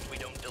suggest we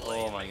don't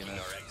delay Oh in my making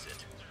goodness. our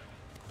exit.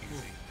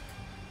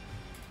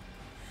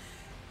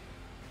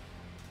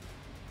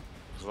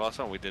 Because last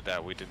time we did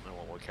that, we didn't know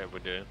what we were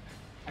doing.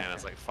 And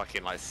there's like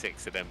fucking like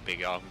 6 of them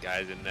big arm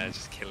guys in there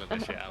just killing the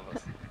shit out of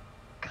us.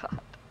 God.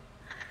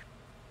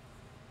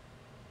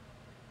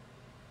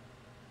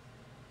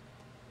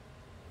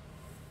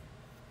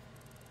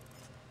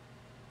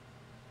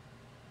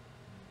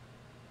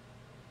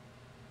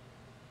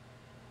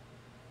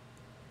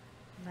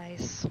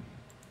 Nice.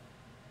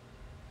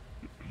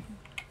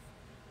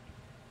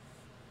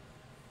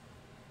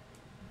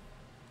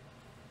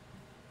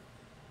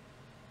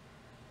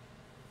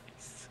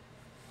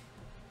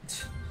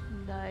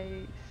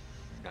 Nice.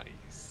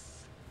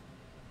 Nice.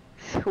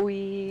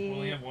 Sweet. We'll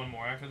only have one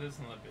more after this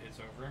and then it's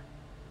over.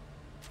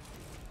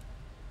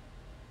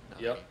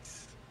 Yep.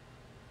 Nice.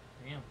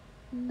 Damn.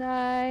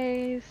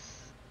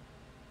 Nice.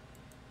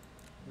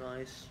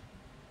 Nice.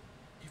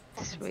 You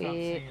fucking stop Sweet.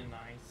 saying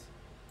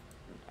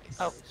nice. Nice.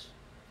 Oh.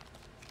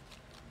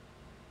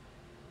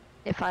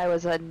 If I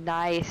was a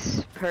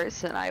nice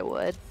person, I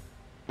would.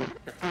 Someone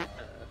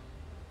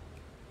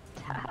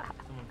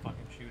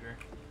fucking shoot her.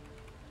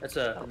 That's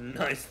a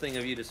nice thing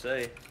of you to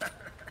say.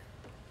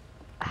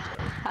 I'm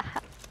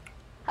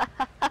not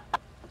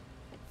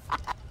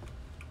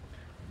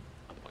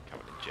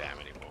coming to jam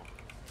anymore.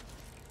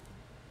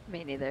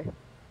 Me neither.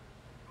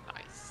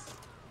 Nice.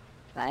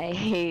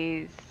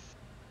 Nice.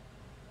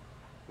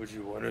 Would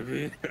you want to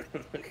be?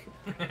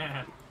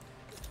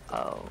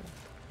 Oh.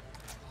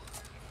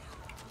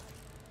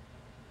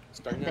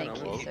 Starting Thank I'm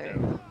you, gonna keep sir.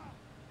 that.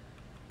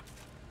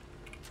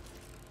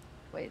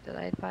 Wait, did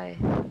I buy?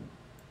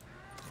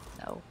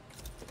 No.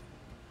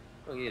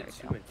 Oh yeah, There we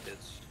 2 go.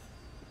 inches.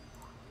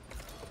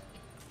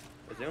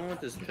 Does anyone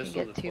want this You can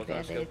pistol get with 2 the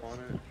scope Band-Aids. on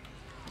it?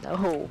 No.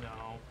 No.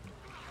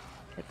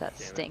 Get that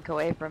Damn it. stink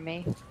away from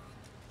me. I'm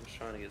just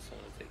trying to get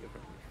someone to take it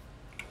from me.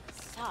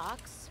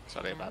 Socks.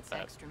 Sorry about pants,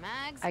 that. Extra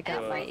mags. I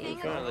got everything my I'm a trying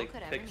to girl like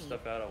could ever pick need.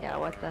 stuff out of Yeah,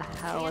 what the Walmart.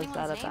 hell is that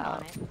Anyone's name on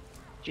about? it.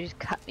 Did you just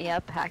cut me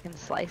up, hacking,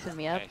 slicing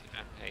me up?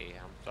 Hey,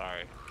 I'm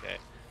sorry. Okay.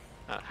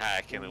 Not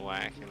hacking and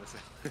whacking.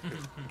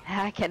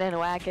 Hacking and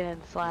whacking and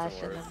Doesn't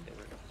slashing work, and damn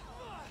it.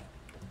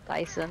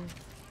 dicing.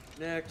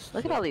 Next.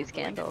 Look at all these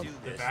candles.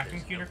 The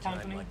vacuum cleaner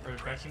company? Or the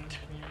vacuum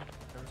cleaner?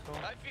 Whatever it's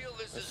called? I feel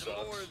this That is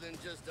sucks. more than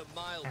just a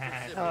mild Oh, I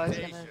was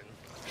precipitation.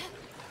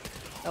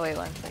 Oh wait,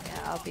 1 second.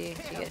 I'll be. You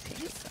guys can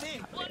keep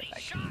going. I'll be right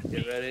back.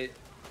 Get ready.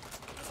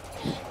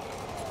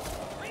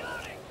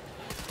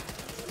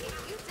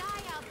 If you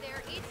die out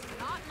there, it's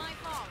not my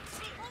fault.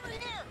 Over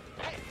here!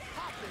 Hey,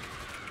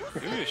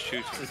 Hoffman! Who is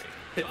shooting me?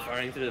 Just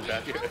firing through the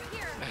back of your Help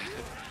here.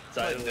 It's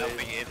like sideways.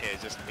 nothing in here,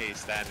 just me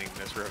standing in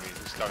this room. He's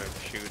just starting to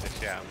shoot the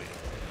shit out of me.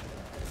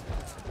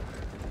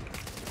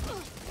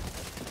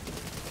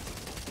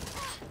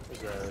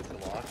 There's a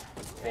Glock.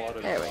 A quad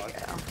of There we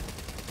Glock. go.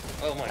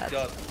 Oh my That's-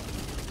 god.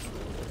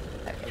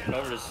 There we I'm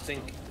covered in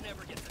stink.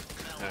 Never get the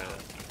smell.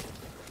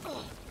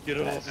 Get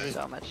go. off me. That's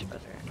so much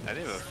better. I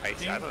didn't even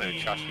face. I don't even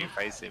trust you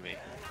facing me.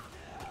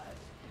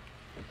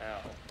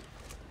 Ow.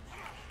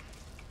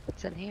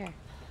 What's in here?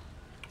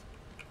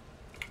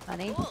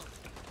 Money? All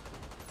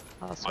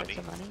sorts Money?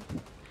 of money.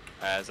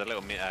 There's a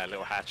little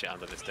hatchet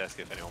under this desk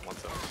if anyone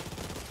wants it.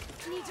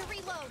 Need to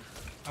reload.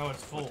 Oh,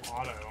 it's full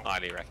auto.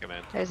 Highly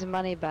recommend. There's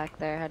money back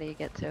there. How do you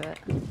get to it?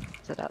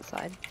 Is it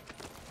outside?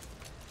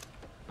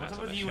 What's That's up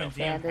what with I you show. and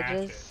damn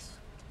Bandages.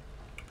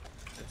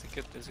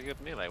 hatchets? It's a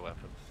good melee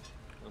weapon.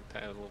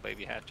 A little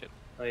baby hatchet.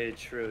 Oh yeah,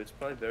 true. It's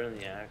probably better than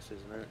the axe,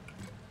 isn't it?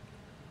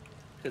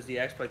 Because the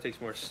axe probably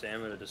takes more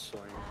stamina to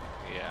swing.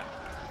 Yeah.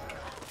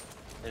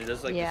 And it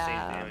does like the same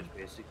damage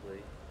basically.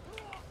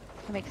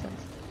 That makes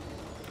sense.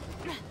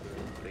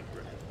 Big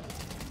brain.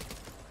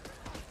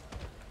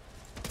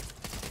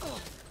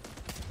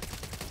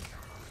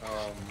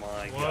 Oh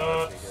my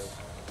god, Jacob.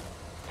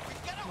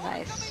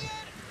 Nice.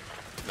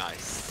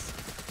 Nice.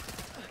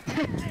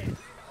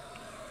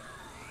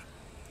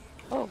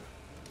 Oh,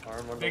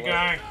 Arm on Big the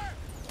left. guy.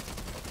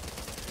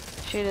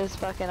 shoot his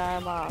fucking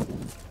arm off. I'm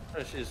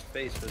trying to shoot his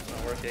face, but it's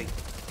not working.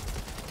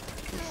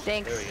 He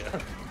stinks. There we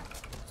go.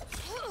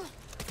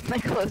 The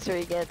closer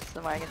he gets,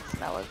 the more I can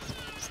smell its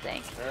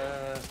stink.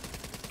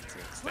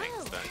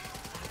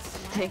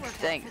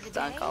 Stink,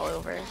 stunk all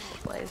over the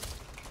place.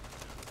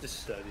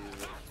 Just study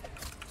it.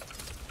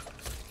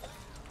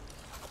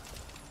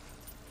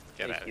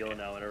 Get I out of heal here.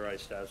 now whenever I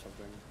stab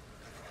something.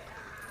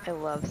 I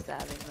love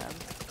stabbing them.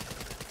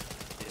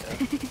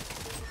 Yeah.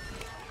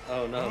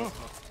 Oh no.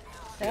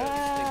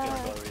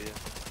 Yeah, I think you.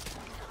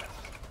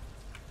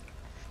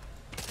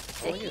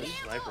 Oh, look at this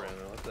sniper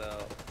ammo. What the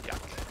hell?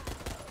 Yuck.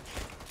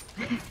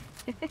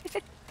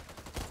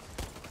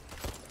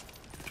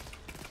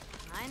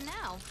 Mine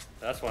now.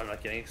 That's why I'm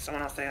not getting it.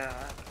 Someone else take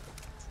that.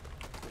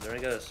 Is there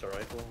any got a assault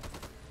rifle?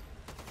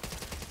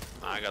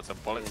 I got some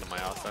bullets in my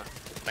armor.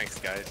 Thanks,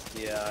 guys.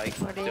 Yeah, I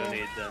What are you-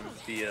 donated them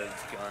via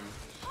gun.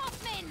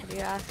 Hoffman! What are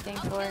you asking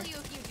I'll for? kill you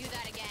if you do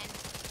that again.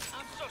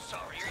 I'm so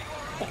sorry.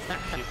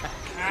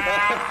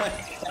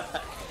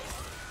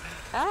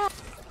 Ah!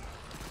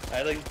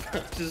 I like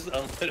just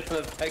unloaded on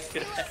the back of the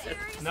head.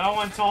 No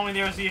one told me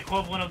there was the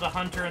equivalent of the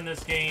hunter in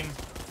this game.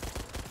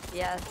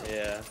 Yes.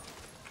 Yeah.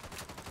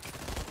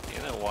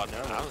 You know what? No,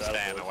 I'm that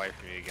staying was- away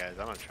from you guys.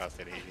 I don't trust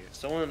any of you.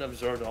 Someone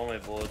absorbed all my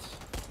bullets.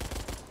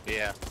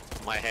 Yeah,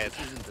 my head.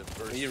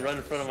 When you run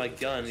in front of my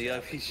gun, you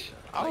gotta be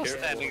I was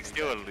careful. standing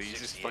still. You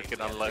just fucking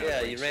unloaded.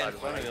 Yeah, me you ran in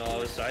front of me sideways. while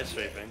I was side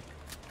strafing.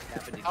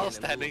 I was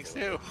standing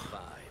still.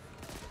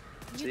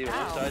 See, when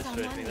I'm side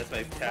strafing, that's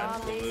my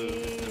tactical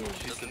move.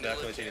 Shoots the back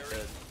of my team's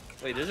head.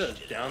 Wait, there's a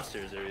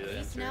downstairs area to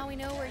enter. Now we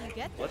know where you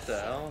get What the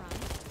hell?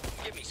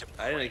 Give me some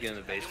I didn't get in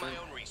the my basement.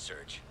 own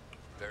research.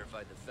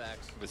 Verified the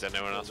facts. Was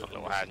anyone else with a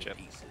little hatchet?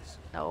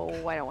 No,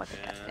 I don't want the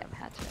Yeah. goddamn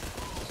hatchet.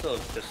 Still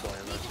have pistol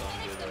ammo, so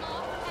I'm good right now.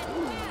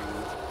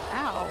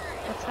 Ow!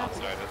 What's I'm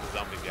happening? sorry, there's a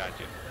zombie behind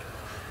you.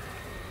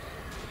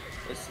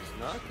 This is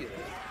not good.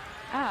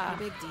 Ah!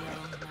 Big deal.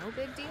 No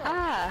big deal.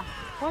 Ah!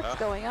 What's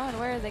going on?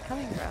 Where are they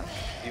coming from?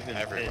 Even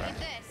Everywhere. hit.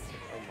 This.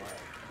 Oh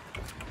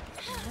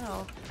my.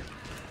 No.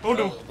 Oh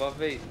no!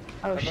 Above 8.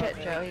 Oh Above shit,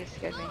 8. Joe, you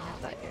scared me. I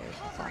thought you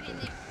were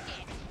zombie.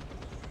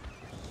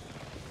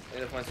 I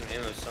gotta find some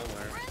ammo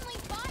somewhere. Friendly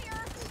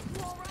fire!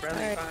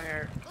 Friendly Alright.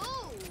 fire. Ooh,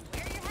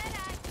 where your head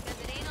at? Because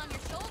it ain't on your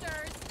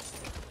shoulders.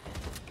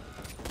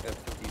 Got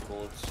 50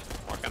 bullets.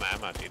 What kind of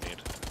ammo do you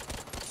need?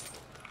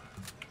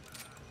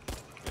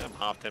 Yeah, I'm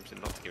half tempted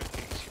not to give it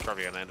to you. 'Cause you're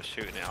probably gonna end up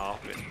shooting it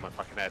half of it in my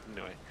fucking head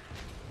anyway.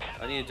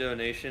 I need a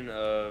donation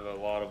of a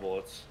lot of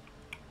bullets.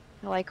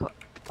 Like,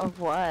 of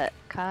what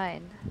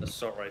kind?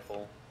 Assault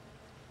rifle.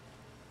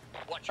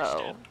 Watch your Oh,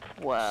 step.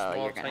 well,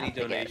 Small, you're gonna tiny have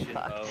to get donation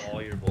fucked. of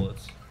all your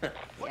bullets.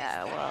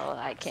 Yeah, well, I So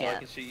I can't.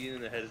 can shoot you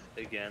in the head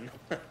again.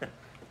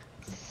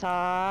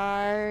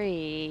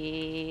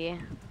 Sorry.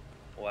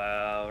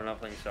 Wow, we're not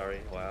playing sorry.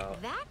 Wow.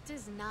 That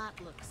does not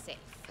look safe.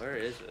 Where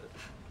is it?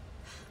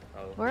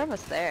 Oh, We're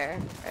almost there,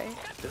 right?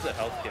 there's a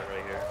health kit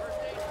right here.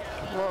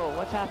 Whoa,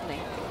 what's happening?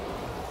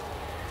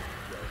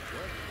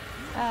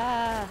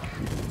 Ah!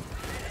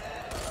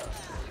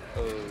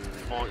 Oh,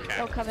 Come on, Don't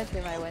cat. come in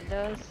through my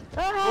windows.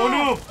 Ah! Oh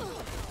no!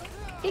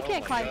 He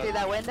can't my climb God. through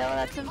that window,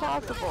 that's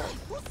impossible.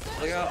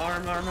 look out,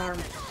 arm.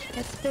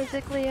 It's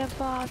physically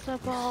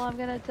impossible, I'm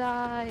gonna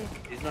die.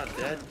 He's not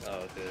dead? Oh,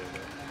 okay, there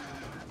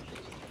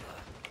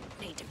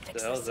we Need to go.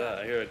 fix The hell's this that?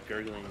 I hear a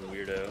gurgling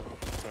weirdo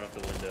coming off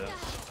the window.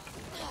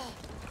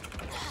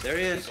 There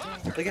he is!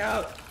 Look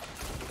out!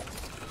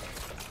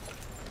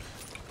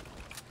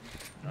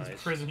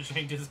 Nice. Prison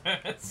shanked his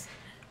ass.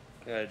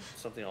 I had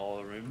something all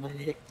over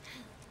me.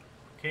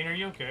 Kane, are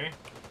you okay?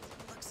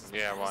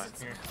 Yeah, why?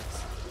 Here.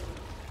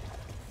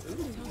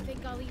 Don't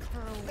think I'll eat for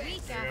a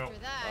week Yeah. after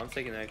that. I'm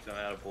taking that because I'm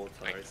out of bullets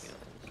on Thanks. everything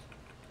else.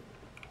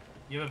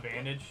 You have a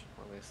bandage?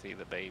 Let me see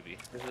the baby.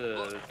 There's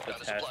Look, a got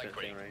the supply attachment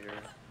crate. thing right here.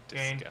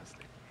 Kane.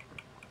 Disgusting.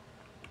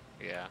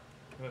 Yeah.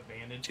 You have a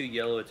bandage? 2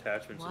 yellow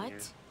attachments in What here.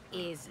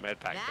 is Med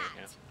pack that?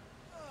 thing,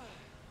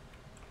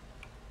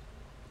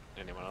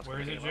 yeah. Anyone else? Where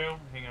got is it, anyone? Joe?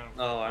 Hang on.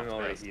 Oh, I'm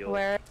already Upstairs. healed.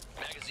 Where?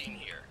 Magazine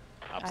here.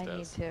 I need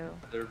Upstairs. to.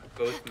 They're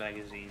both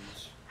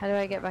magazines. How do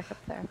I get back up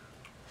there?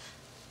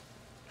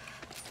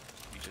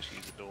 You just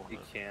use the door. You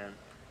huh? can.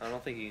 I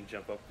don't think you can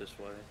jump up this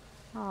way.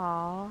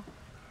 Aww.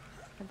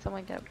 Can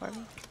someone get it for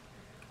me?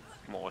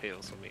 More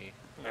heals for me.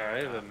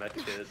 Alright, I have a med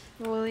kit.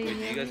 Will you Wait, do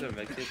you heal guys me? have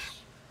med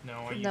kits? No,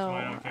 I used No,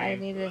 mine on I Kane.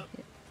 need it.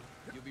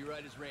 You'll be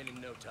right as rain in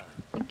no time.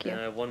 Thank And I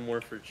you. have one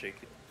more for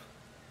Jacob.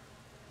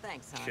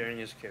 Thanks, hon. Sharing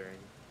is caring.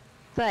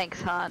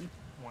 Thanks, hon.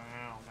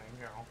 Wow, thank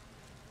you.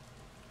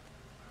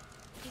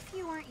 If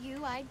you weren't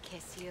you, I'd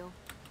kiss you.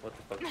 What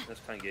the fuck? That's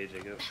kind of gay,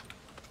 Jacob.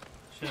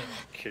 Shut up.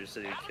 Curious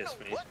that you kiss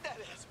me. What that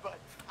is, but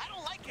I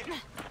don't like it.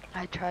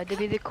 I tried to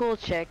be the cool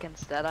chick,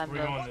 instead I'm Are we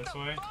the going this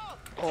way?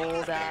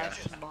 old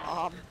ass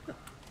mom. Where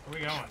are we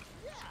going?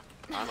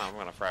 I don't know, I'm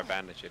gonna throw a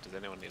bandage here. Does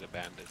anyone need a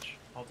bandage?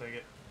 I'll take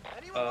it.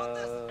 There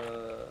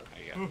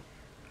you go.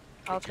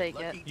 I'll take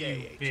it. Lucky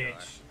day, You HR.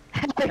 bitch.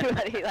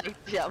 Everybody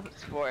like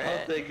jumps for I'll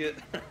it. take it.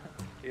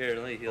 Here,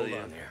 let me heal Hold you.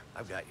 on there.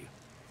 I've got you.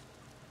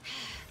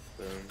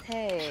 Boom.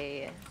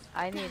 Hey,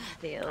 I need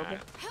healed. Alright.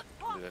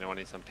 Does anyone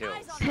need some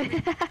pills?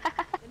 Then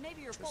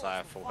maybe your Since I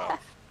have full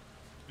health.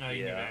 No,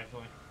 you Yeah. can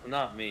actually.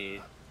 Not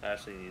me.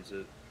 Ashley needs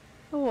it.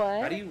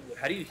 What? How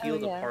do you heal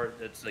the yeah. part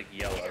that's like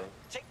yellow?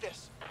 Take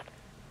this.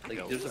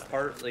 Like there's a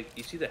part like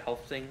you see the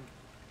health thing.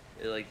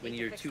 Like when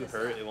you're too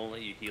hurt, it won't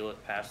let you heal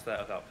it past that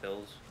without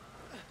pills.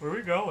 Where are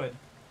we going?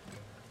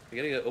 We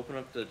gotta go open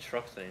up the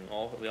truck thing.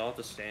 We all have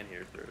to stand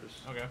here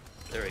first. Okay.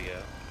 There we go.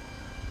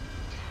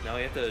 Now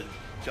we have to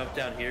jump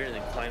down here and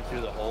then climb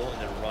through the hole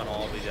and then run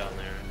all the way down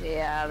there.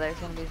 Yeah, there's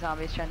gonna be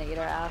zombies trying to eat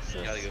our asses.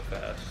 You gotta go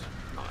fast.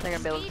 They're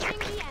gonna be able to... Engaging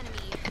the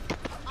enemy.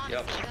 Honestly,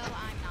 Yep. though,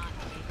 I'm not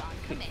big on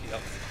commit.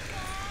 Yep.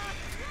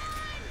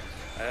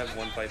 I have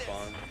one pipe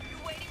on.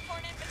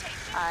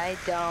 I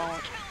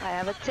don't. I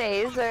have a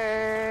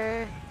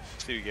taser.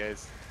 See you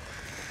guys.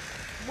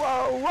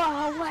 Whoa,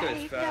 whoa, This guy's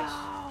wait, fast.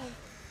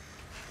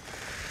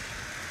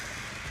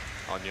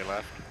 no. On your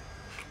left.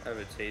 I have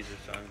a taser,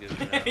 so I'm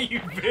giving it out. You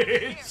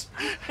bitch!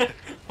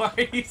 Why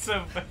are you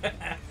so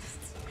fast?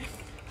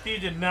 You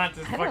did not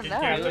just I don't fucking know.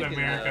 Captain Like in,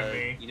 America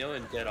me. you know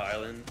in Dead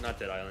Island, not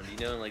Dead Island, you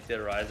know in like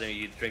Dead Rising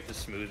you drink the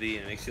smoothie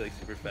and it makes you like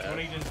super fast? That's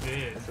what he just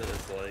did. That's what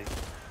it's like.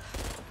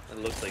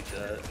 It looks like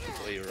that. That's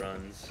the way he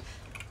runs.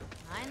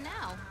 Mine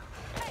now.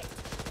 Hey,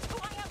 do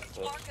I have a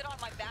target on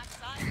my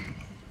backside?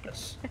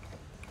 Yes.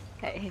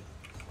 Hey.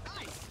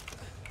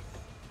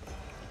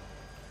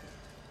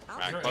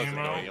 Alright, Your close the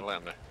ammo?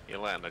 door. You're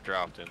letting the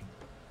draft in.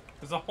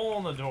 There's a hole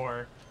in the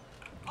door.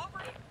 Well,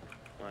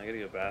 I gotta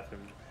go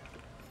bathroom.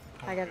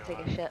 I gotta take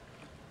a shit.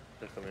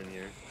 They'll come in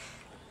here.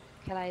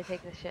 Can I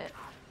take the shit?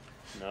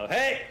 No.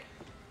 Hey!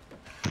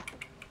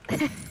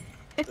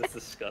 That's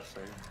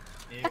disgusting.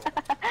 Ew.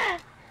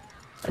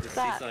 The seat's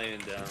that? not even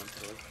down.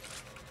 So.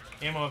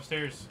 Ammo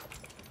upstairs.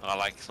 I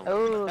like some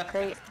Oh,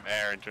 crate.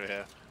 air into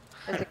here.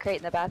 There's a crate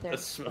in the bathroom. That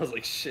smells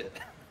like shit.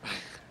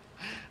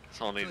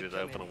 Someone needed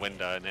to open a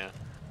window now.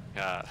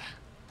 God.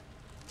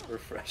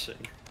 Refreshing.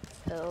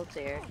 Pills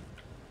here.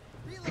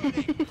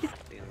 Taking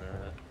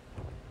that.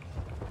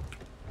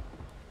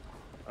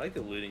 I like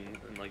the looting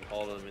and like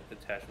all the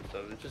attachment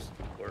stuff. It just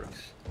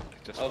works.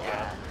 Just Okay.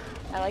 Yeah.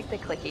 I like the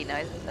clicky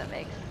noises that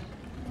makes.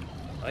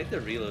 I like the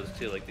reloads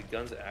too. Like the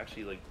guns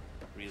actually like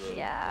reload.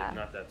 Yeah. Like,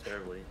 not that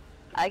terribly.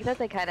 I like that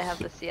they kind of have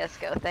the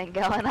CS:GO thing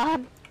going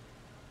on.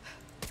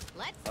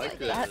 Let's I like do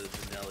the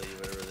this. Nelly,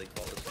 whatever they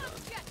call this gun.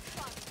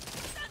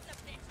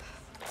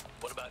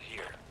 What about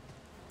here?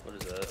 What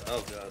is that?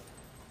 Oh god.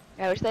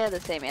 I wish they had the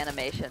same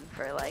animation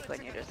for like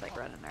when you're just like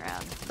running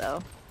around.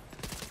 So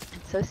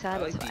it's so I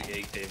like satisfying.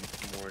 the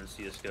AK more in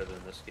CS:GO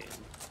than this game.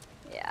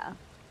 Yeah.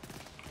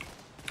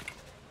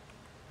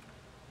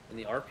 And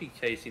the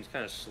RPK seems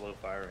kind of slow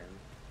firing.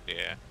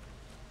 Yeah.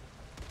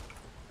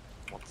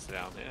 What's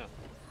down here?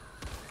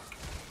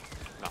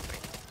 Nothing.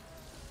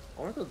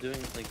 I wonder if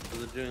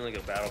they're doing like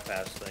a battle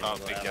pass thing. Oh,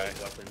 They'll big add, guy.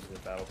 like, weapons in the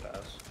battle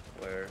pass.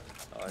 Where?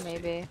 Oh, I see.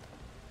 Maybe.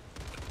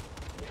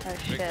 Oh Big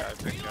shit. guy,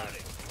 big guy.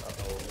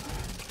 Uh-oh.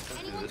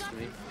 Don't do Anyone this got to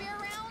me. some spare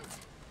rounds?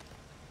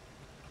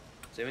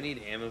 Does anyone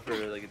need ammo for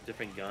like a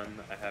different gun?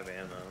 I have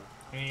ammo.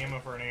 Any ammo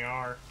for an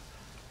AR.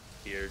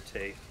 Here,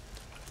 take.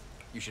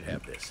 You should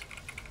have this.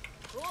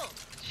 Cool.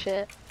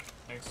 Shit.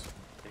 Thanks.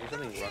 There's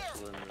something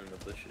rustling in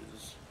the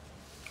bushes.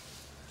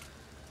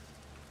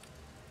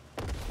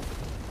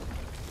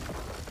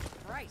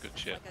 Christ, Good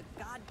it's shit. like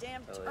a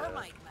goddamn Hell yeah.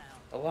 termite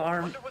mound.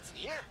 Alarm! Wonder what's in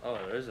here. Oh,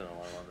 there is an alarm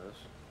on this.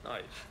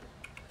 Nice.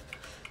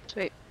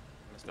 Sweet.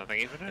 There's nothing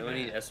even in Anyone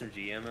need there.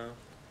 SMG ammo?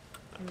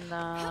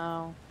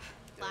 No.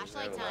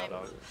 Flashlight I have a lot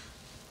time. of it.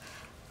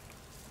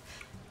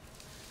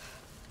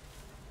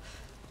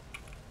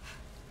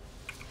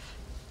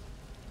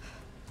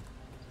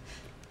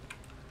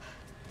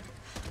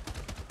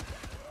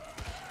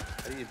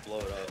 How do you blow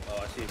it up?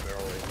 Oh, I see a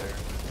barrel right there.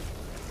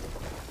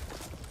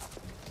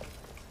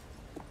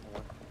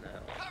 What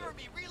now? Cover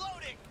me,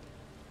 reloading.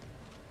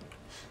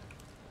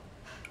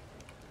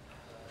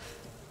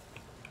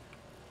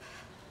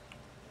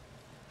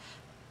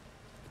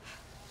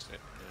 That's it,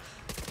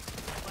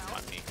 yeah.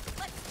 Money.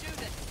 Let's do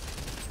this.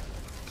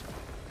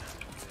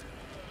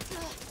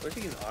 What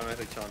if you can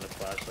automatically turn on the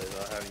flashlight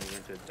without having to go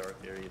into a dark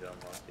area to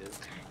unlock it?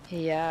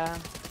 Yeah.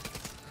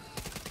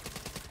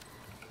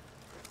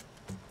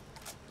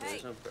 Hey,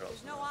 There's no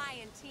barrels there's no now. I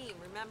in team,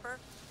 remember?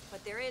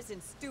 But there is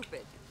in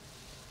stupid.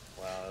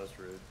 Wow, that was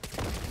rude.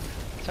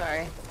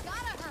 Sorry.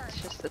 Gotta hurt.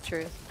 It's just the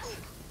truth.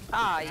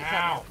 Ah, you set me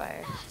Ow. on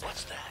fire.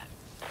 What's that?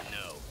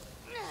 No.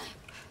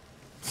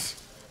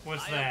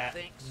 What's I don't that?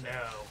 think so.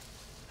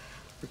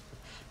 No.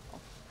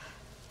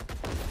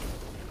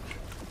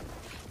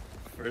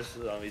 first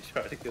zombie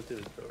tried to go through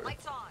the door.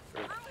 Lights on.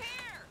 Or-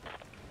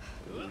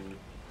 Through here.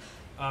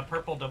 Ooh.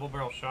 Purple double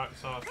barrel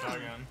shotgun.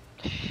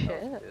 Shit.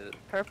 Good.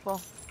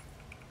 Purple.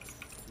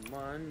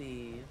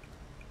 Money.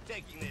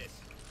 Taking this.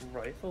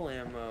 Rifle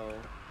ammo.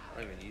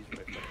 I don't even use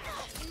rifle.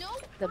 No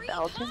The free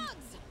Belgian?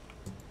 hugs.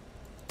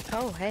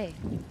 Oh, hey.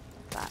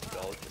 That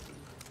Belgian.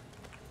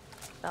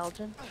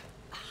 Belgian.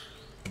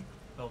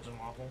 Belgian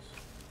waffles.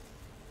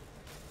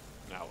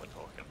 Now we're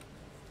talking.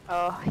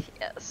 Oh,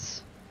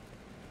 yes.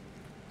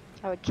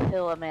 I would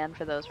kill a man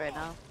for those right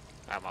now.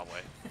 Out my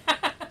way.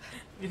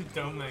 You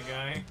dome that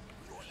guy.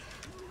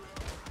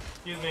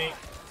 Excuse me.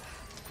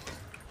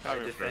 I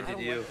defended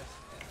you.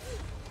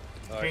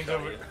 Oh, I Kane's shot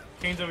over, you.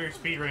 Kane's over here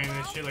speedrunning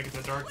this shit like it's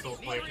a Dark Souls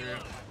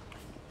playthrough.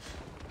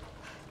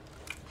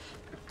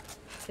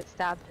 Get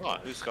stabbed. Oh,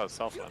 who's got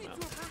self on now?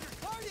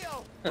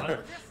 Cardio.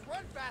 Just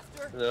run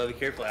faster. No, be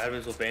careful.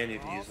 Admins will ban you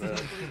if you use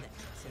that.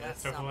 Yeah,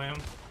 Circle Lamb.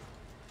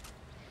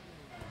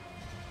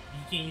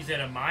 You can't use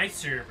that on my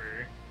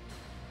server.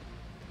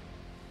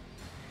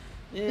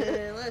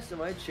 Yeah, last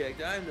time I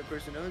checked, I'm the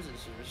person who owns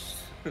this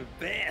server.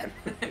 Ban.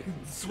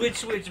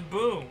 Switch,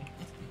 boom.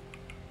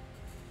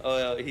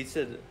 Oh, yeah, he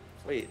said,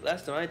 wait,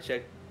 last time I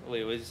checked,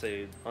 wait, what did he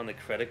say, on the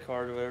credit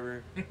card or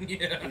whatever?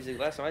 Yeah. He's like,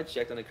 last time I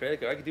checked on the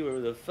credit card, I could do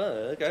whatever the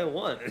fuck I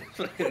want.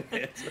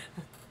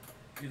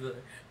 He's like,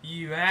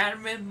 you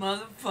adamant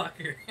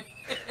motherfucker.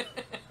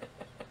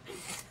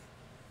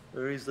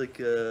 Or he's like,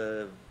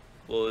 what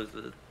was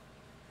it?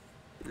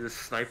 The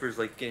sniper's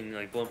like getting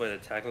like blown by the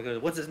tackle.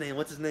 Goes, what's his name?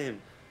 What's his name?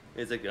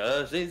 It's like,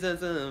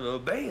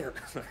 bam!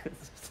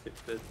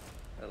 Stupid.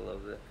 I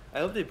love that. I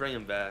hope they bring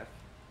him back.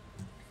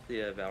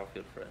 The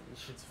Battlefield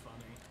friends. It's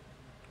funny.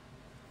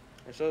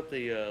 I saw that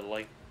they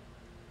like,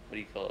 what do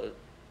you call it?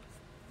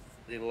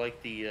 They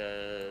like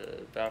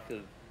the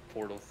Battlefield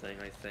Portal thing.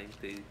 I think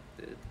they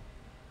did.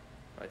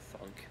 I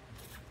thunk.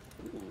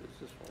 Ooh, what's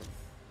this one?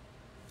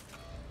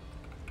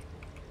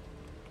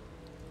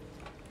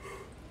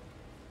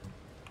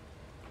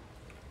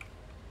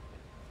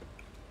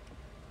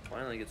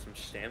 Finally get some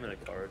stamina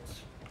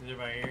cards. Is it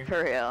right here?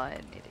 For real, I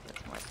need to get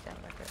some more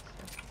stamina cards.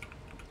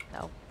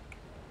 No.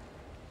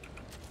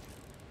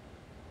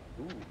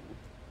 Ooh.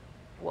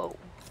 Whoa.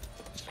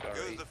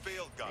 Use the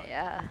field gun.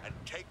 Yeah. And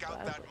take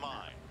out that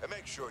mine. And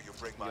make sure you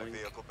bring my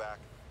vehicle back.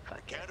 We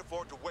can't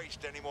afford to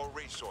waste any more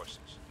resources.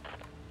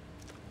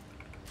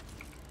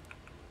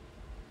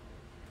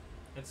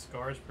 That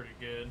scar's pretty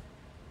good.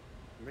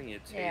 I'm bringing a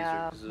taser.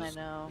 Yeah, 'cause I there's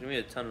know. gonna be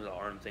a ton of the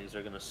armed things that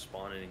are gonna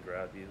spawn in and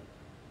grab you.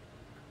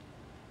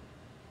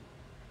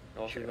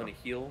 Also gonna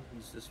heal.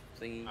 Use this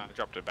thingy. I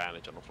dropped a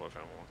bandage on the floor if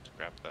anyone wants to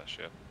grab that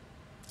shit.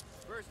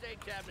 First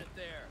aid cabinet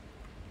there.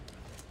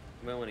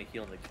 You might want to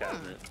heal in the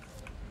cabinet.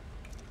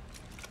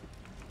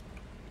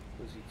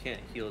 Because you can't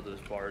heal those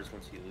bars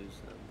once you lose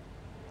them.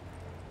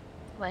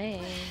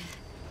 Lame.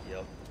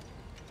 Yep.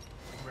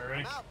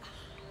 Ready?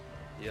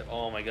 Yeah.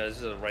 Oh my god, this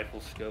is a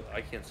rifle scope.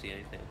 I can't see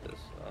anything with this.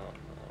 Oh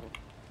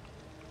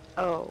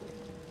Oh.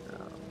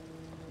 No.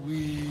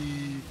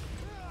 Wee.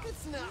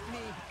 It's not me.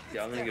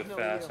 Yeah, I'm gonna go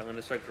fast. I'm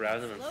gonna start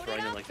grabbing them and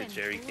throwing them like the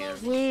jerry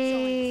cans.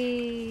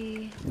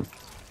 Wee.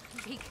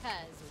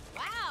 Because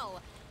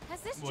wow,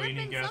 has this Well, trip you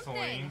need been gasoline.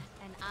 something?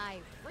 And I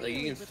Like really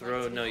you can would throw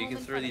like to be no, you home can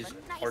in throw front of these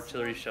a nice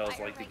artillery warm shells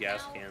fire like the right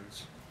gas now.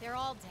 cans. They're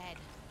all dead.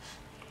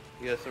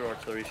 You gotta throw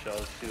artillery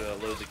shells to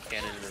load the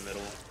cannon in the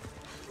middle.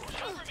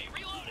 Cover me,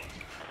 reloading.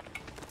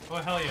 Oh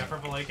hell yeah,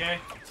 purple AK. Yeah,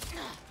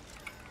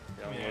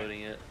 I'm Yeah.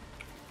 loading it.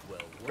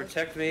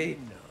 Protect me.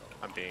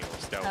 I'm being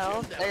stealthy.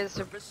 Oh, there's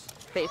some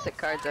basic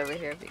cards over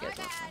here if you guys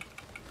want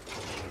some.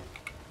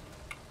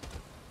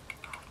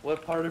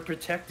 What part of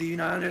protect do you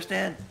not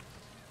understand?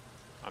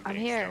 I'm being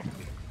here.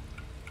 stealthy.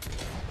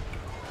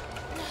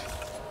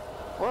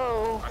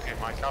 Whoa. Okay,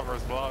 my cover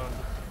is blown.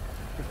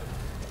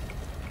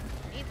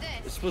 Need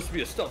this. It's supposed to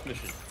be a stealth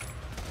mission.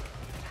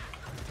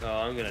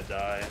 Oh, I'm gonna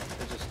die.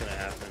 It's just gonna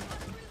happen.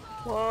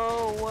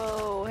 Whoa,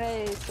 whoa,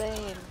 hey,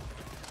 same.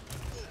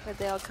 Where'd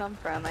they all come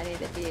from? I need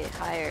to be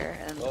higher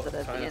Oh, instead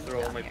of time to being throw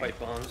all down my here. pipe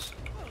bombs.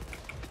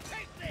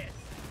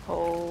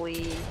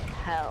 Holy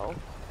hell.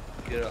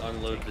 You gotta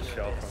unload the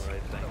shell from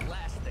it, I think. The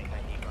last thing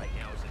I need right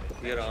now is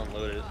an You gotta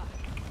unload it.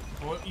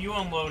 Well, you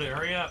unload it,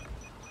 hurry up.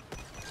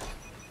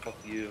 Fuck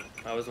you.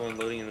 I was the one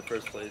loading in the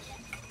first place.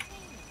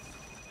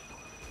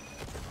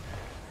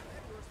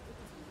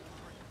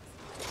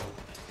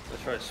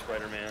 Let's try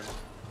Spider-Man.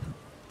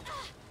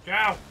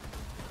 Go!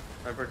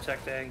 I'm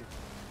protecting.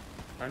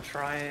 I'm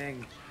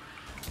trying.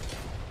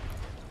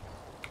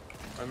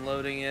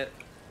 Unloading it.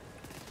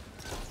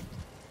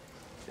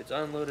 It's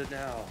unloaded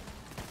now.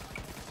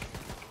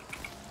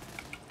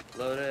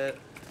 Load it.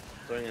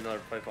 Throwing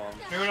another pipe bomb.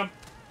 Shoot him.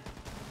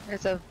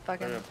 There's a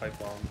fucking... Throwing a pipe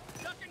bomb.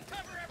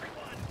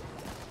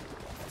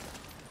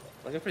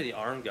 Looking for the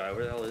armed guy.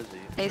 Where the hell is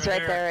he? He's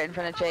right there in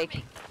front of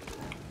Jake.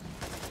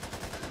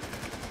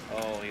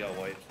 Oh, he got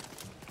wiped.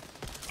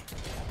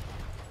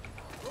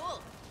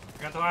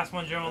 Got the last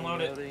one, Joe,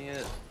 unload it. Unloading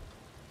it.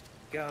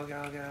 Go,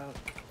 go, go.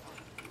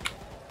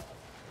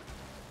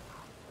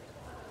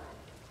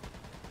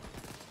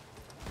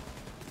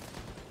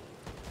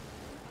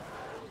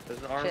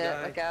 There's an arm Shit,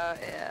 guy. look out.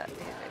 Yeah.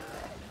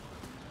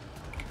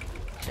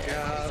 Good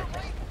job.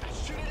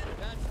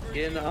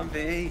 Getting on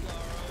me.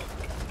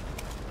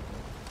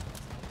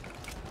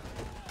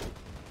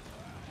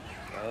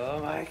 Oh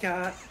my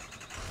god.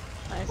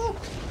 Nice.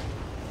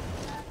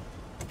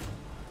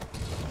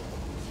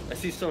 I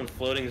see someone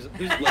floating.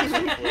 Who's legs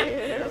are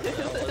floating?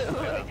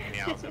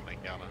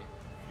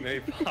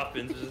 Mary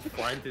Poppins is just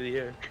flying through the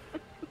air.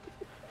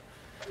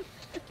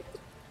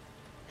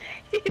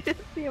 You just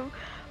see him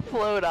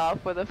float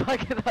off with a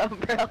fucking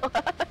umbrella.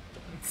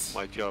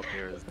 My job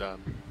here is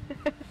done.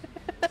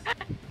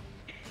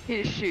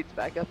 He just shoots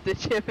back up the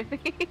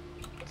chimney.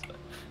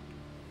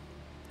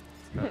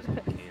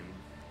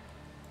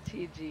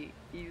 TG,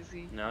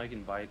 easy. Now I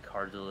can buy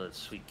cards of the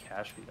sweet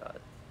cash we got.